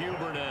Kevin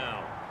Huber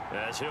now,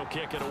 as he'll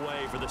kick it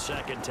away for the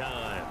 2nd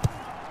time.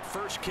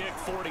 First kick,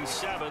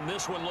 47.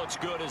 This one looks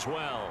good as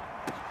well.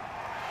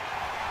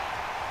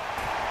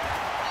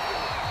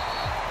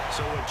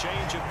 So a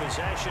change of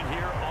possession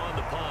here on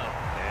the punt.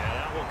 And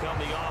out will come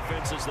the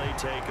offense as they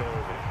take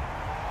over.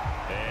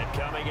 And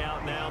coming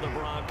out now, the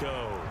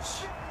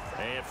Broncos.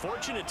 And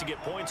fortunate to get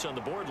points on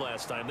the board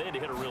last time. They had to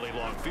hit a really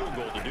long field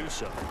goal to do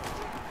so.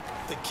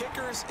 The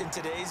kickers in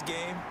today's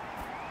game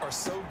are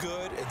so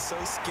good and so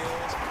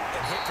skilled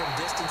and hit from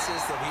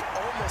distances that we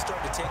almost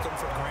start to take them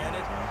for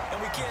granted, and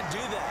we can't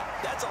do that.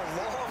 That's a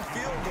long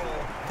field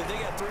goal that they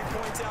got 3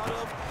 points out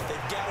of.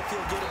 They've got to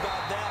feel good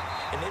about that,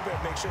 and they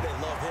better make sure they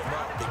love him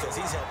up because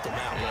he's helped them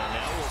out. Well,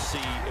 now we'll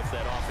see if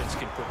that offense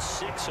can put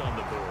 6 on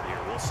the board here.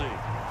 We'll see.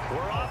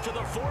 We're off to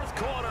the 4th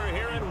quarter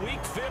here in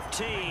Week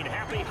 15.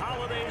 Happy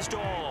holidays to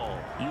all.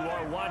 You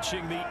are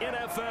watching the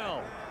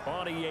NFL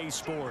on EA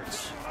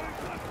Sports.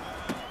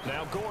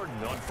 Now Gordon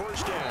on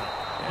first down.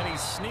 And he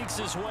sneaks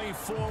his way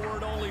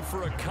forward only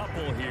for a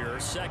couple here.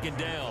 2nd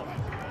down.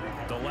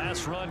 The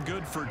last run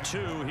good for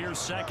 2. Here's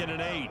 2nd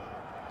and 8.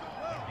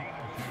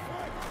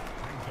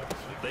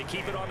 They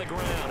keep it on the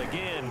ground.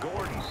 Again,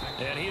 Gordon.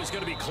 And he is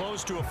going to be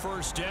close to a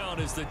first down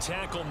as the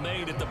tackle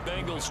made at the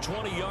Bengals'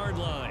 20-yard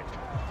line.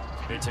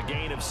 It's a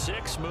gain of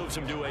 6, moves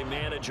him to a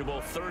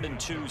manageable 3rd and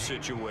 2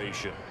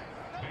 situation.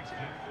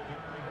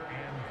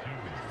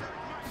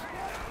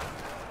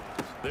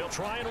 They'll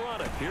try and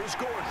run it. Here's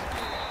Gordon.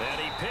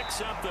 And he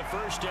picks up the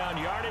first down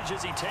yardage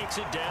as he takes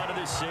it down to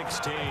the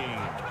 16.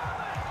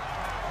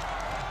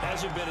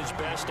 Hasn't been his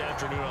best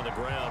afternoon on the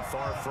ground,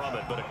 far from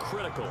it, but a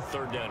critical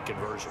 3rd down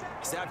conversion.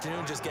 This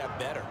afternoon just got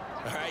better.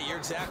 All right, you're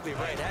exactly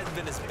right. It hasn't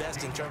been his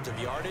best in terms of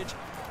yardage,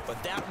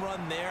 but that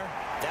run there,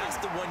 that's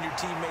the one your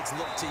teammates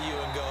look to you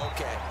and go,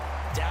 okay,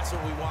 that's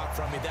what we want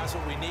from you. That's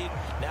what we need.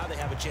 Now they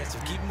have a chance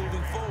to keep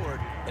moving forward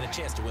and a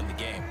chance to win the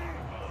game.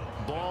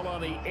 Ball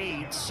on the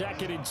 8,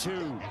 2nd and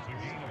 2.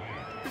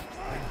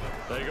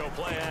 They go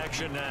play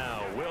action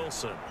now.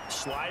 Wilson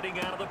sliding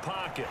out of the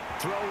pocket.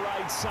 Throw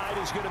right side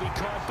is going to be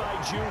caught by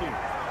Judy.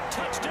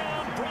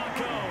 Touchdown,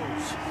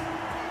 Broncos.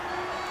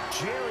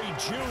 Jerry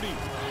Judy,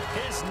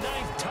 his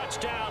 9th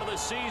touchdown of the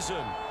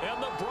season.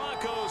 And the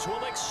Broncos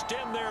will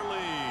extend their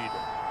lead.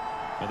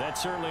 And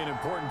that's certainly an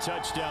important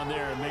touchdown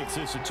there. It makes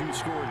this a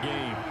 2-score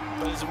game.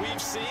 But as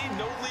we've seen,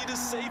 no lead is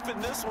safe in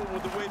this one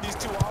with the way these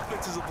two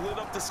offenses have lit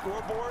up the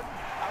scoreboard.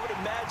 I would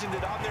imagine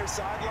that on their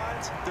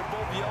sidelines, they're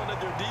both yelling at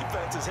their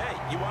defenses, hey,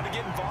 you want to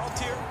get involved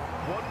here?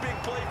 One big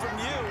play from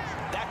you,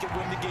 that could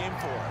win the game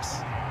for us.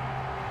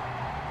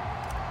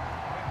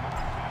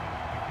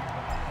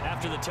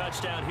 After the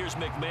touchdown, here's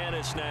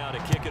McManus now to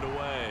kick it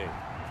away.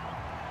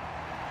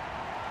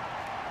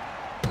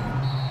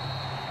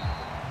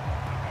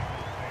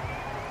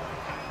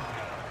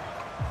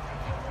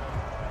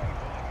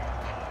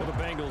 The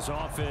Bengals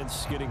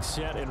offense getting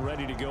set and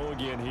ready to go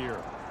again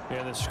here.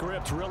 And the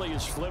script really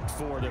is flipped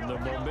for them. The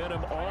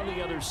momentum on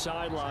the other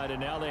sideline, and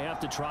now they have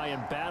to try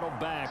and battle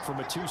back from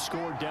a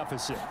 2-score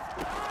deficit.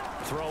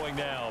 Throwing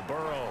now,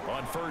 Burrow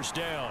on first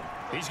down.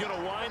 He's going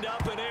to wind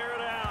up and air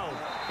it out.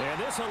 And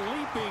this a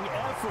leaping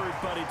effort,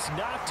 but it's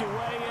knocked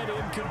away and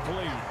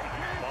incomplete.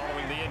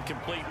 Following the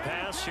incomplete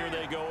pass, here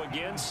they go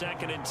again.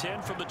 2nd and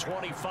 10 from the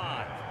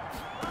 25.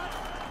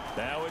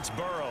 Now it's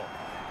Burrow.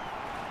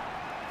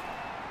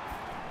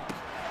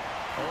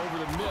 Over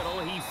the middle,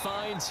 he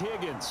finds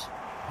Higgins.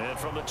 And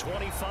from the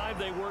 25,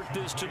 they work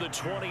this to the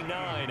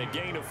 29, a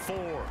gain of 4.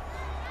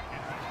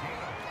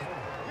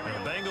 And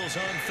the Bengals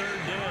on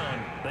 3rd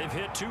down. They've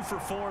hit 2 for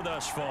 4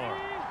 thus far.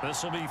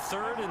 This will be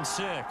 3rd and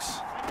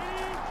 6.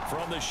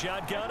 From the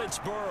shotgun, it's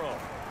Burrow.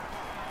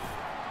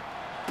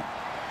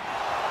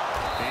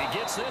 He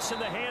gets this in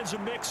the hands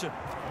of Mixon.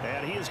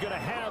 And he is going to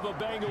have a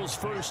Bengals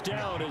first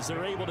down as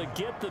they're able to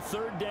get the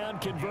 3rd down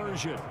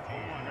conversion.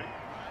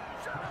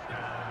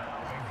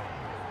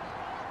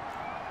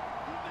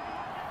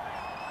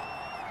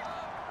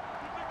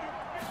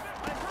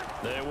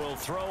 They will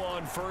throw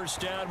on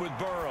first down with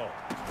Burrow.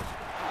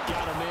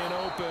 Got a man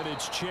open.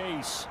 It's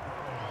Chase.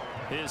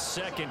 His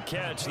 2nd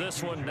catch.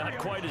 This one not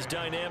quite as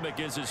dynamic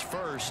as his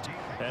first.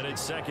 And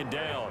it's 2nd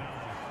down.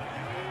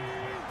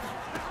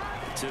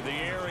 To the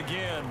air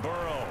again,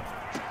 Burrow.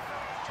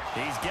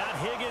 He's got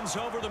Higgins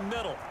over the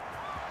middle.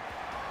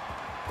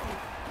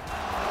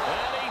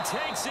 And he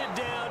takes it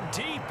down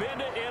deep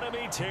into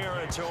enemy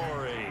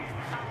territory.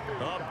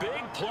 A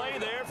big play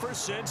there for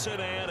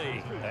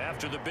Cincinnati.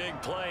 After the big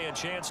play, a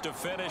chance to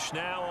finish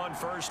now on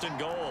 1st and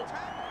goal.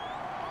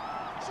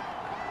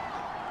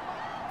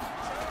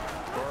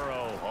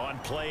 Burrow on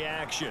play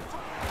action.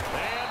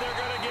 And they're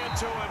going to get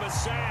to him. A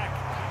sack.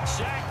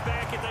 Sack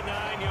back at the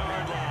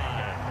 9-yard line.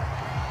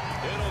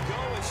 It'll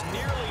go as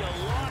nearly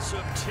a loss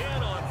of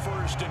 10 on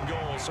 1st and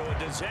goal. So a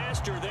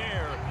disaster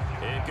there.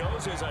 It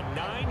goes as a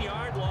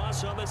 9-yard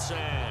loss on the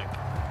sack.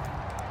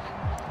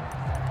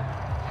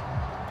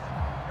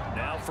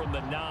 Now from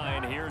the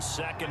 9, here's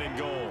 2nd and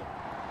goal.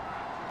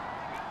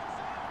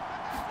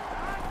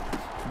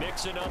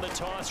 Mixon on the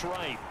toss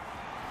right.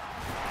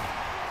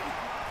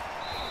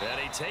 And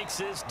he takes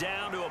this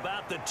down to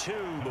about the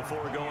 2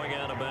 before going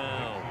out of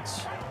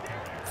bounds.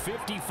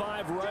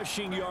 55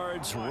 rushing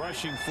yards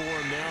rushing for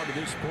him now to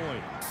this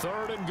point.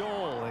 3rd and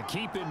goal. And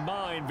keep in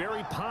mind,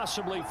 very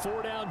possibly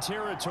 4-down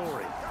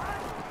territory.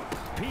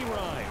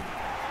 Pirine.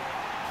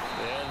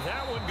 And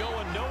that one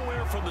going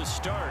nowhere from the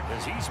start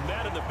as he's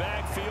met in the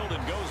backfield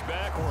and goes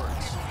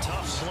backwards.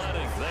 Tough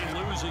sledding. They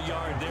lose a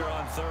yard there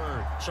on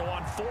 3rd. So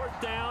on 4th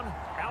down,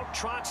 out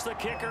trots the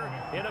kicker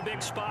in a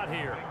big spot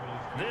here.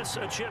 This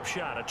a chip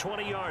shot, a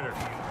 20-yarder.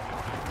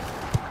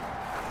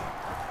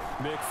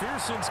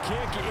 McPherson's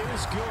kick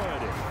is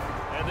good.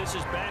 And this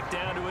is back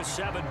down to a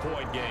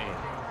 7-point game.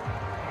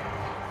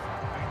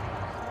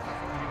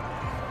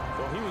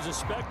 Well, he was a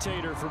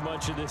spectator for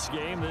much of this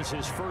game. This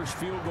is his first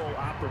field goal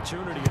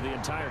opportunity of the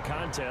entire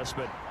contest,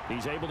 but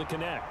he's able to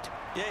connect.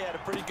 Yeah, he had a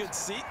pretty good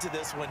seat to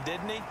this one,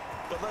 didn't he?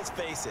 But let's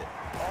face it,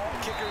 all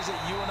kickers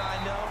that you and I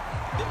know,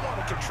 they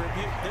want to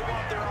contribute. They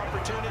want their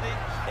opportunity,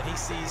 and he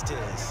seized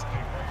his.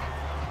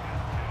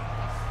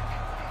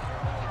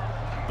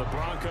 The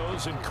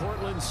Broncos and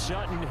Cortland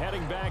Sutton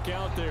heading back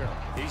out there.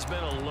 He's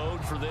been a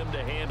load for them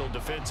to handle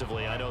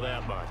defensively, I know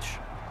that much.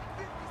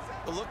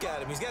 But look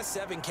at him. He's got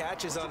 7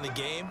 catches on the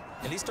game,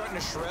 and he's starting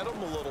to shred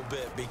them a little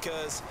bit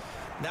because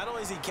not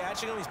only is he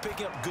catching them, he's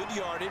picking up good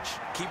yardage,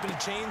 keeping the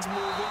chains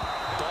moving,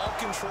 ball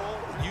control,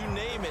 you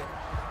name it.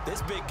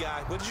 This big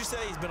guy, what did you say?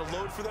 He's been a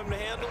load for them to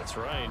handle? That's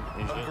right.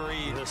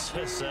 Agreed. This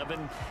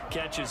 7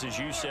 catches, as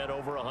you said,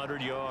 over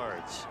 100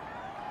 yards.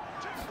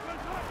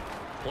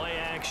 Play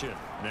action.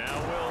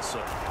 Now Wilson.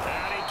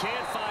 And he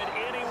can't find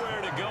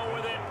anywhere to go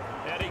with it,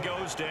 and he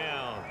goes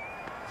down.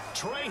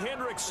 Trey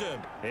Hendrickson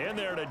in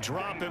there to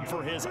drop him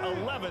for his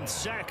 11th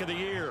sack of the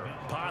year.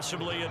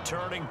 Possibly a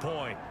turning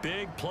point.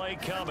 Big play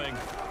coming.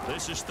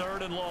 This is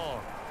 3rd and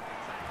long.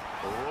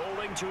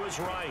 Rolling to his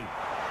right.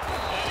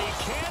 And he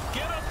can't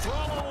get a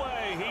throw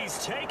away.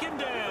 He's taken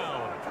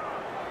down.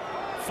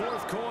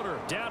 4th quarter,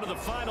 down to the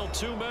final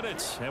 2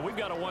 minutes, and we've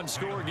got a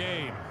 1-score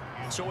game.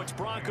 So it's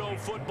Bronco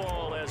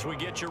football as we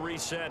get your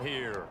reset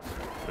here.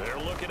 They're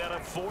looking at a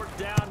 4th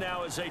down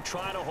now as they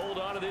try to hold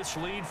on to this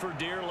lead for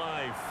dear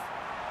life.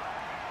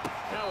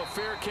 Now a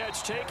fair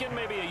catch taken,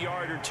 maybe a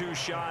yard or 2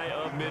 shy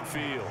of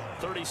midfield.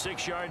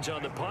 36 yards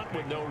on the punt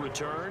with no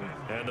return,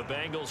 and the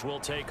Bengals will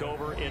take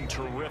over in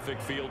terrific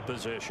field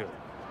position.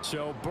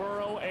 So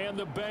Burrow and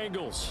the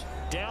Bengals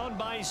down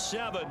by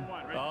 7,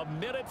 a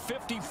minute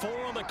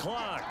 54 on the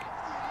clock.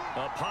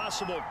 A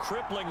possible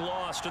crippling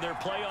loss to their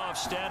playoff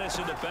status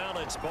in the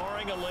balance,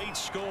 barring a late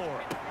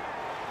score.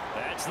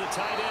 That's the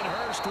tight end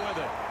Hurst with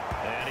it.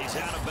 And he's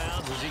out of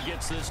bounds as he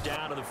gets this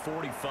down to the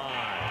 45.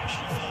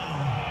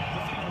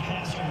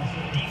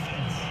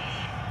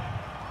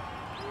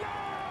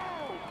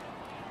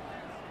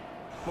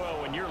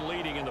 Well, when you're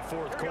leading in the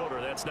 4th quarter,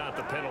 that's not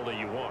the penalty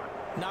you want.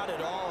 Not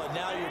at all, and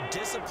now your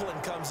discipline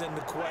comes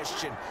into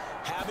question.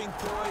 Having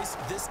poise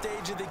this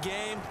stage of the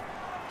game,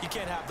 you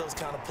can't have those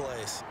kind of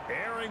plays.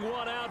 Airing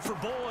one out for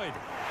Boyd.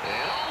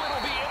 And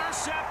it'll be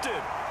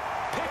intercepted.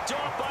 Picked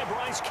off by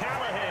Bryce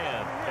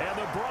Callahan. And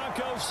the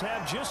Broncos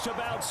have just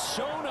about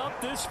sewn up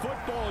this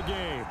football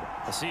game.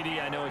 CD,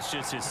 I know it's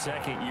just his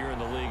 2nd year in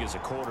the league as a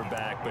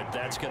quarterback, but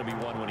that's going to be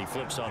one when he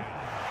flips on.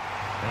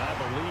 I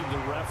believe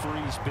the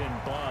referee's been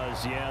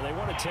buzzed. Yeah, they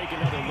want to take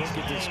another look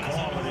at this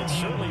call, and it's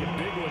certainly a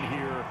big one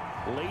here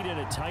late in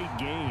a tight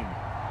game.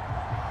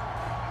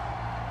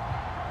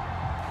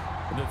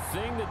 The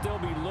thing that they'll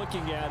be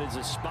looking at is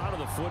a spot of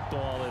the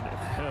football,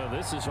 and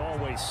this is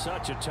always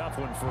such a tough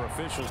one for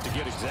officials to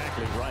get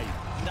exactly right.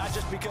 Not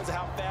just because of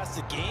how fast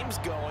the game's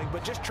going,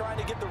 but just trying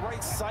to get the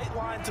right sight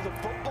line to the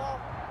football.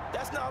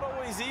 That's not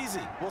always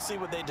easy. We'll see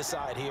what they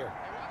decide here.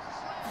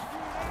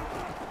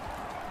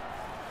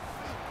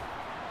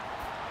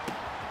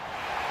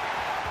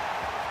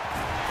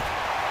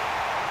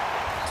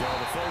 So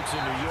the folks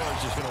in New York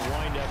just going to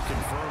wind up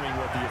confirming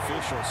what the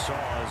officials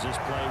saw as this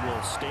play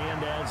will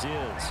stand as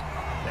is.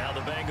 Now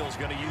the Bengals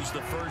going to use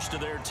the first of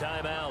their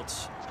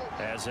timeouts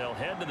as they'll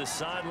head to the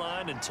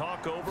sideline and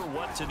talk over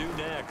what to do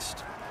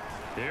next.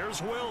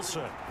 Here's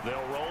Wilson.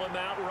 They'll roll him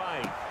out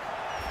right.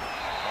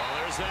 Oh,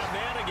 there's that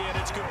man again.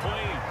 It's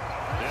complete.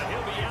 And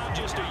he'll be out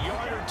just a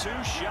yard or 2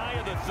 shy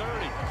of the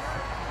 30.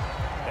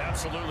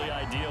 Absolutely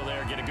ideal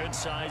there. Get a good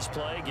size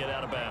play, get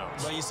out of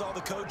bounds. Well, you saw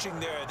the coaching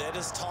there. That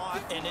is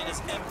taught and it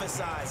is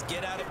emphasized.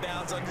 Get out of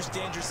bounds,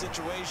 understand your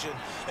situation,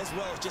 as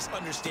well as just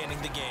understanding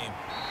the game.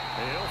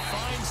 He'll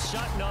find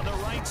Sutton on the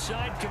right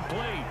side,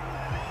 complete.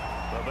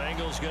 The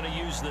Bengals going to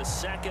use the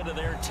 2nd of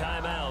their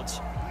timeouts,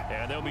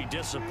 and they'll be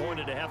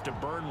disappointed to have to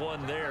burn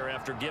one there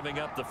after giving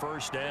up the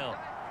 1st down.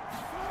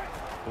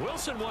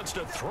 Wilson wants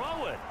to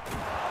throw it.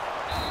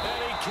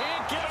 And he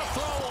can't get a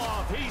throw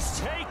off. He's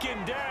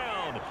taken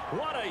down.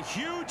 What a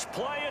huge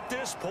play at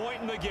this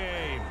point in the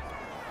game.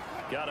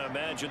 Got to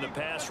imagine the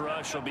pass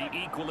rush will be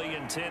equally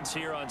intense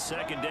here on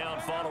 2nd down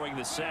following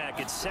the sack.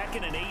 It's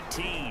 2nd and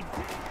 18.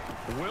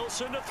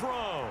 Wilson to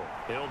throw.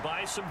 He'll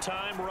buy some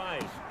time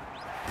right.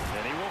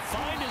 And he will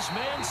find his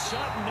man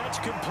Sutton. That's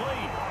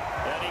complete.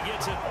 And he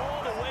gets it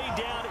all the way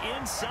down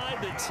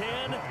inside the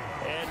 10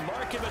 and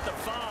mark him at the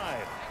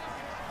 5.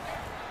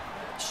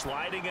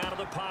 Sliding out of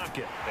the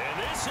pocket. And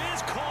this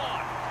is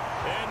caught.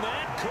 And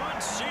that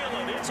could seal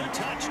it. It's a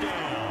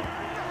touchdown.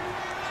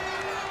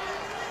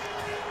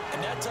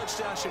 And that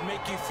touchdown should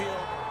make you feel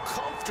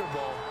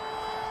comfortable.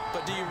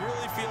 But do you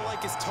really feel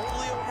like it's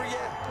totally over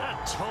yet?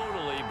 Not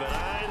totally, but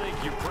I think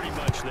you're pretty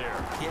much there.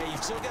 Yeah,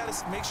 you've still got to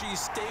make sure you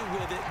stay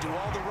with it, do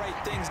all the right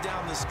things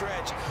down the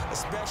stretch,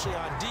 especially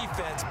on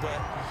defense.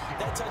 But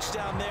that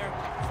touchdown there,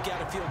 you've got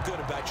to feel good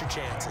about your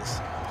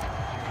chances.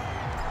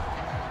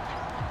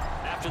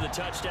 After the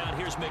touchdown,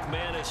 here's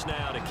McManus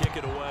now to kick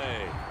it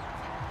away.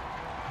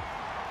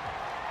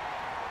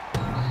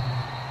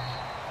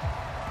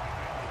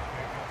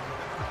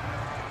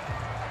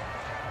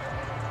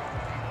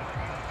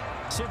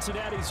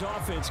 Cincinnati's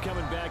offense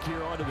coming back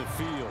here onto the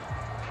field.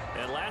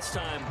 And last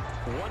time,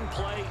 1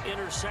 play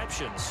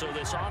interception. So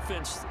this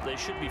offense, they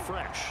should be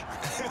fresh.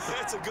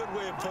 That's a good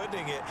way of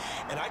putting it.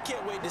 And I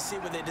can't wait to see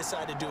what they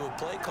decide to do with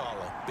play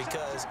calling.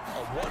 Because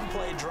a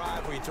 1-play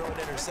drive where you throw an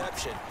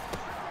interception,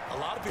 A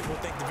lot of people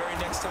think the very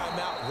next time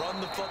out, run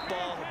the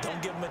football,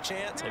 don't give him a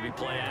chance. Maybe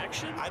play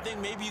action. I think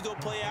maybe you go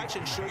play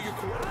action, show your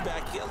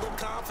quarterback, you get a little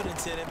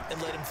confidence in him,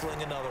 and let him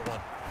fling another one.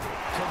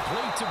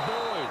 Complete to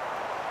Boyd.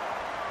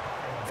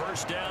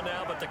 First down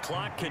now, but the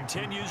clock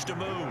continues to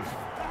move.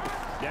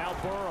 Now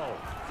Burrow.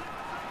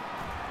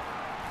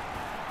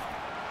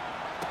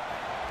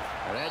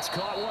 And that's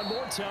caught one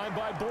more time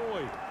by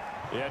Boyd.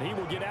 And he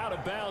will get out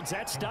of bounds.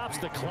 That stops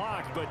the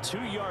clock, but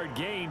 2-yard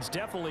gains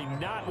definitely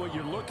not what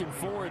you're looking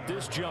for at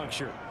this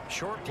juncture.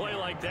 Short play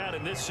like that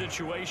in this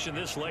situation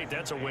this late,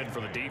 that's a win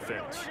for the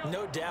defense.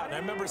 No doubt. And I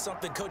remember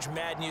something Coach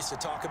Madden used to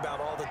talk about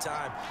all the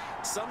time.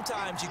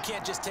 Sometimes you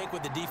can't just take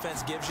what the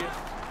defense gives you.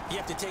 You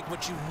have to take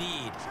what you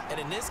need. And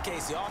in this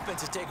case, the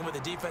offense is taking what the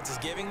defense is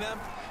giving them,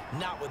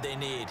 not what they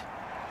need.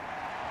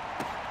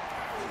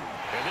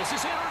 And this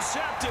is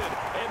intercepted,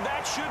 and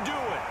that should do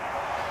it.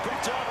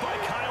 Picked up by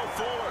Kyle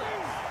Fuller.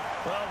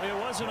 Well,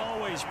 it wasn't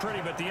always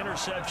pretty, but the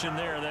interception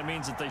there, that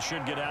means that they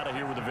should get out of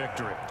here with a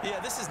victory. Yeah,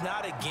 this is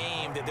not a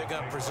game that they're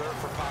going to preserve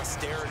for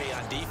posterity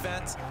on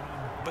defense,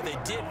 but they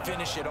did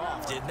finish it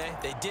off, didn't they?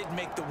 They did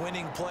make the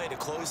winning play to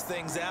close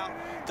things out.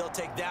 They'll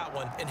take that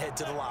one and head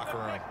to the locker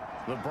room.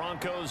 The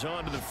Broncos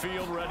onto the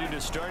field, ready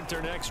to start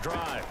their next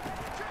drive.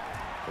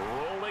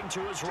 Rolling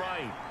to his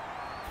right.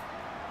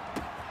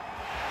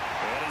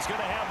 And he's going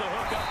to have the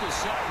hook up to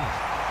Sutton.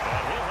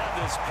 And he'll have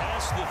this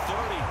past the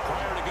 30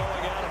 prior to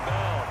going out of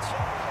bounds.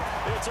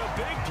 It's a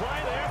big play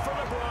there for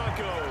the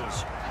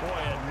Broncos.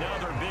 Boy,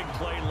 another big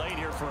play late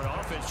here for an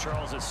offense,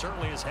 Charles, that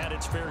certainly has had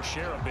its fair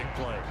share of big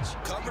plays.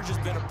 Coverage has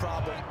been a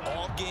problem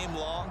all game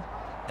long,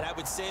 and I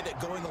would say that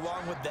going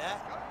along with that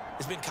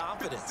has been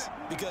confidence.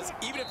 Because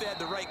even if they had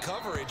the right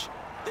coverage,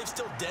 they've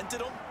still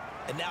dented them,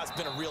 and now it's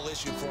been a real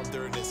issue for them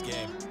during this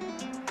game.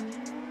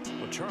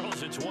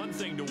 Charles, it's one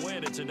thing to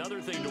win. It's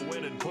another thing to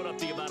win and put up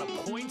the amount of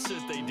points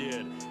that they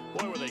did.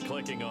 Boy, were they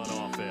clicking on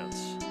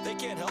offense. They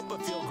can't help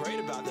but feel great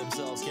about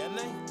themselves, can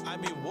they? I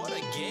mean, what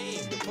a game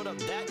to put up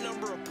that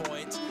number of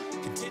points,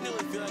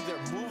 continually feel like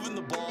they're moving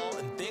the ball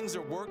and things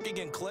are working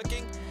and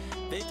clicking.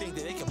 They think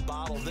that they can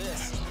bottle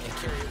this and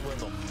carry it with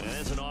them. And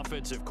as an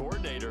offensive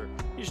coordinator,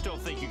 you just don't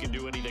think you can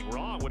do anything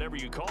wrong. Whatever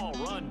you call,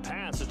 run,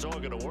 pass, it's all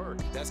going to work.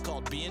 That's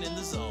called being in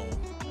the zone.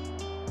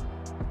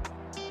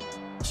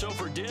 So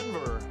for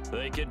Denver,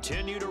 they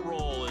continue to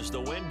roll as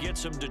the win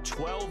gets them to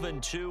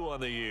 12-2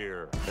 on the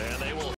year. And they will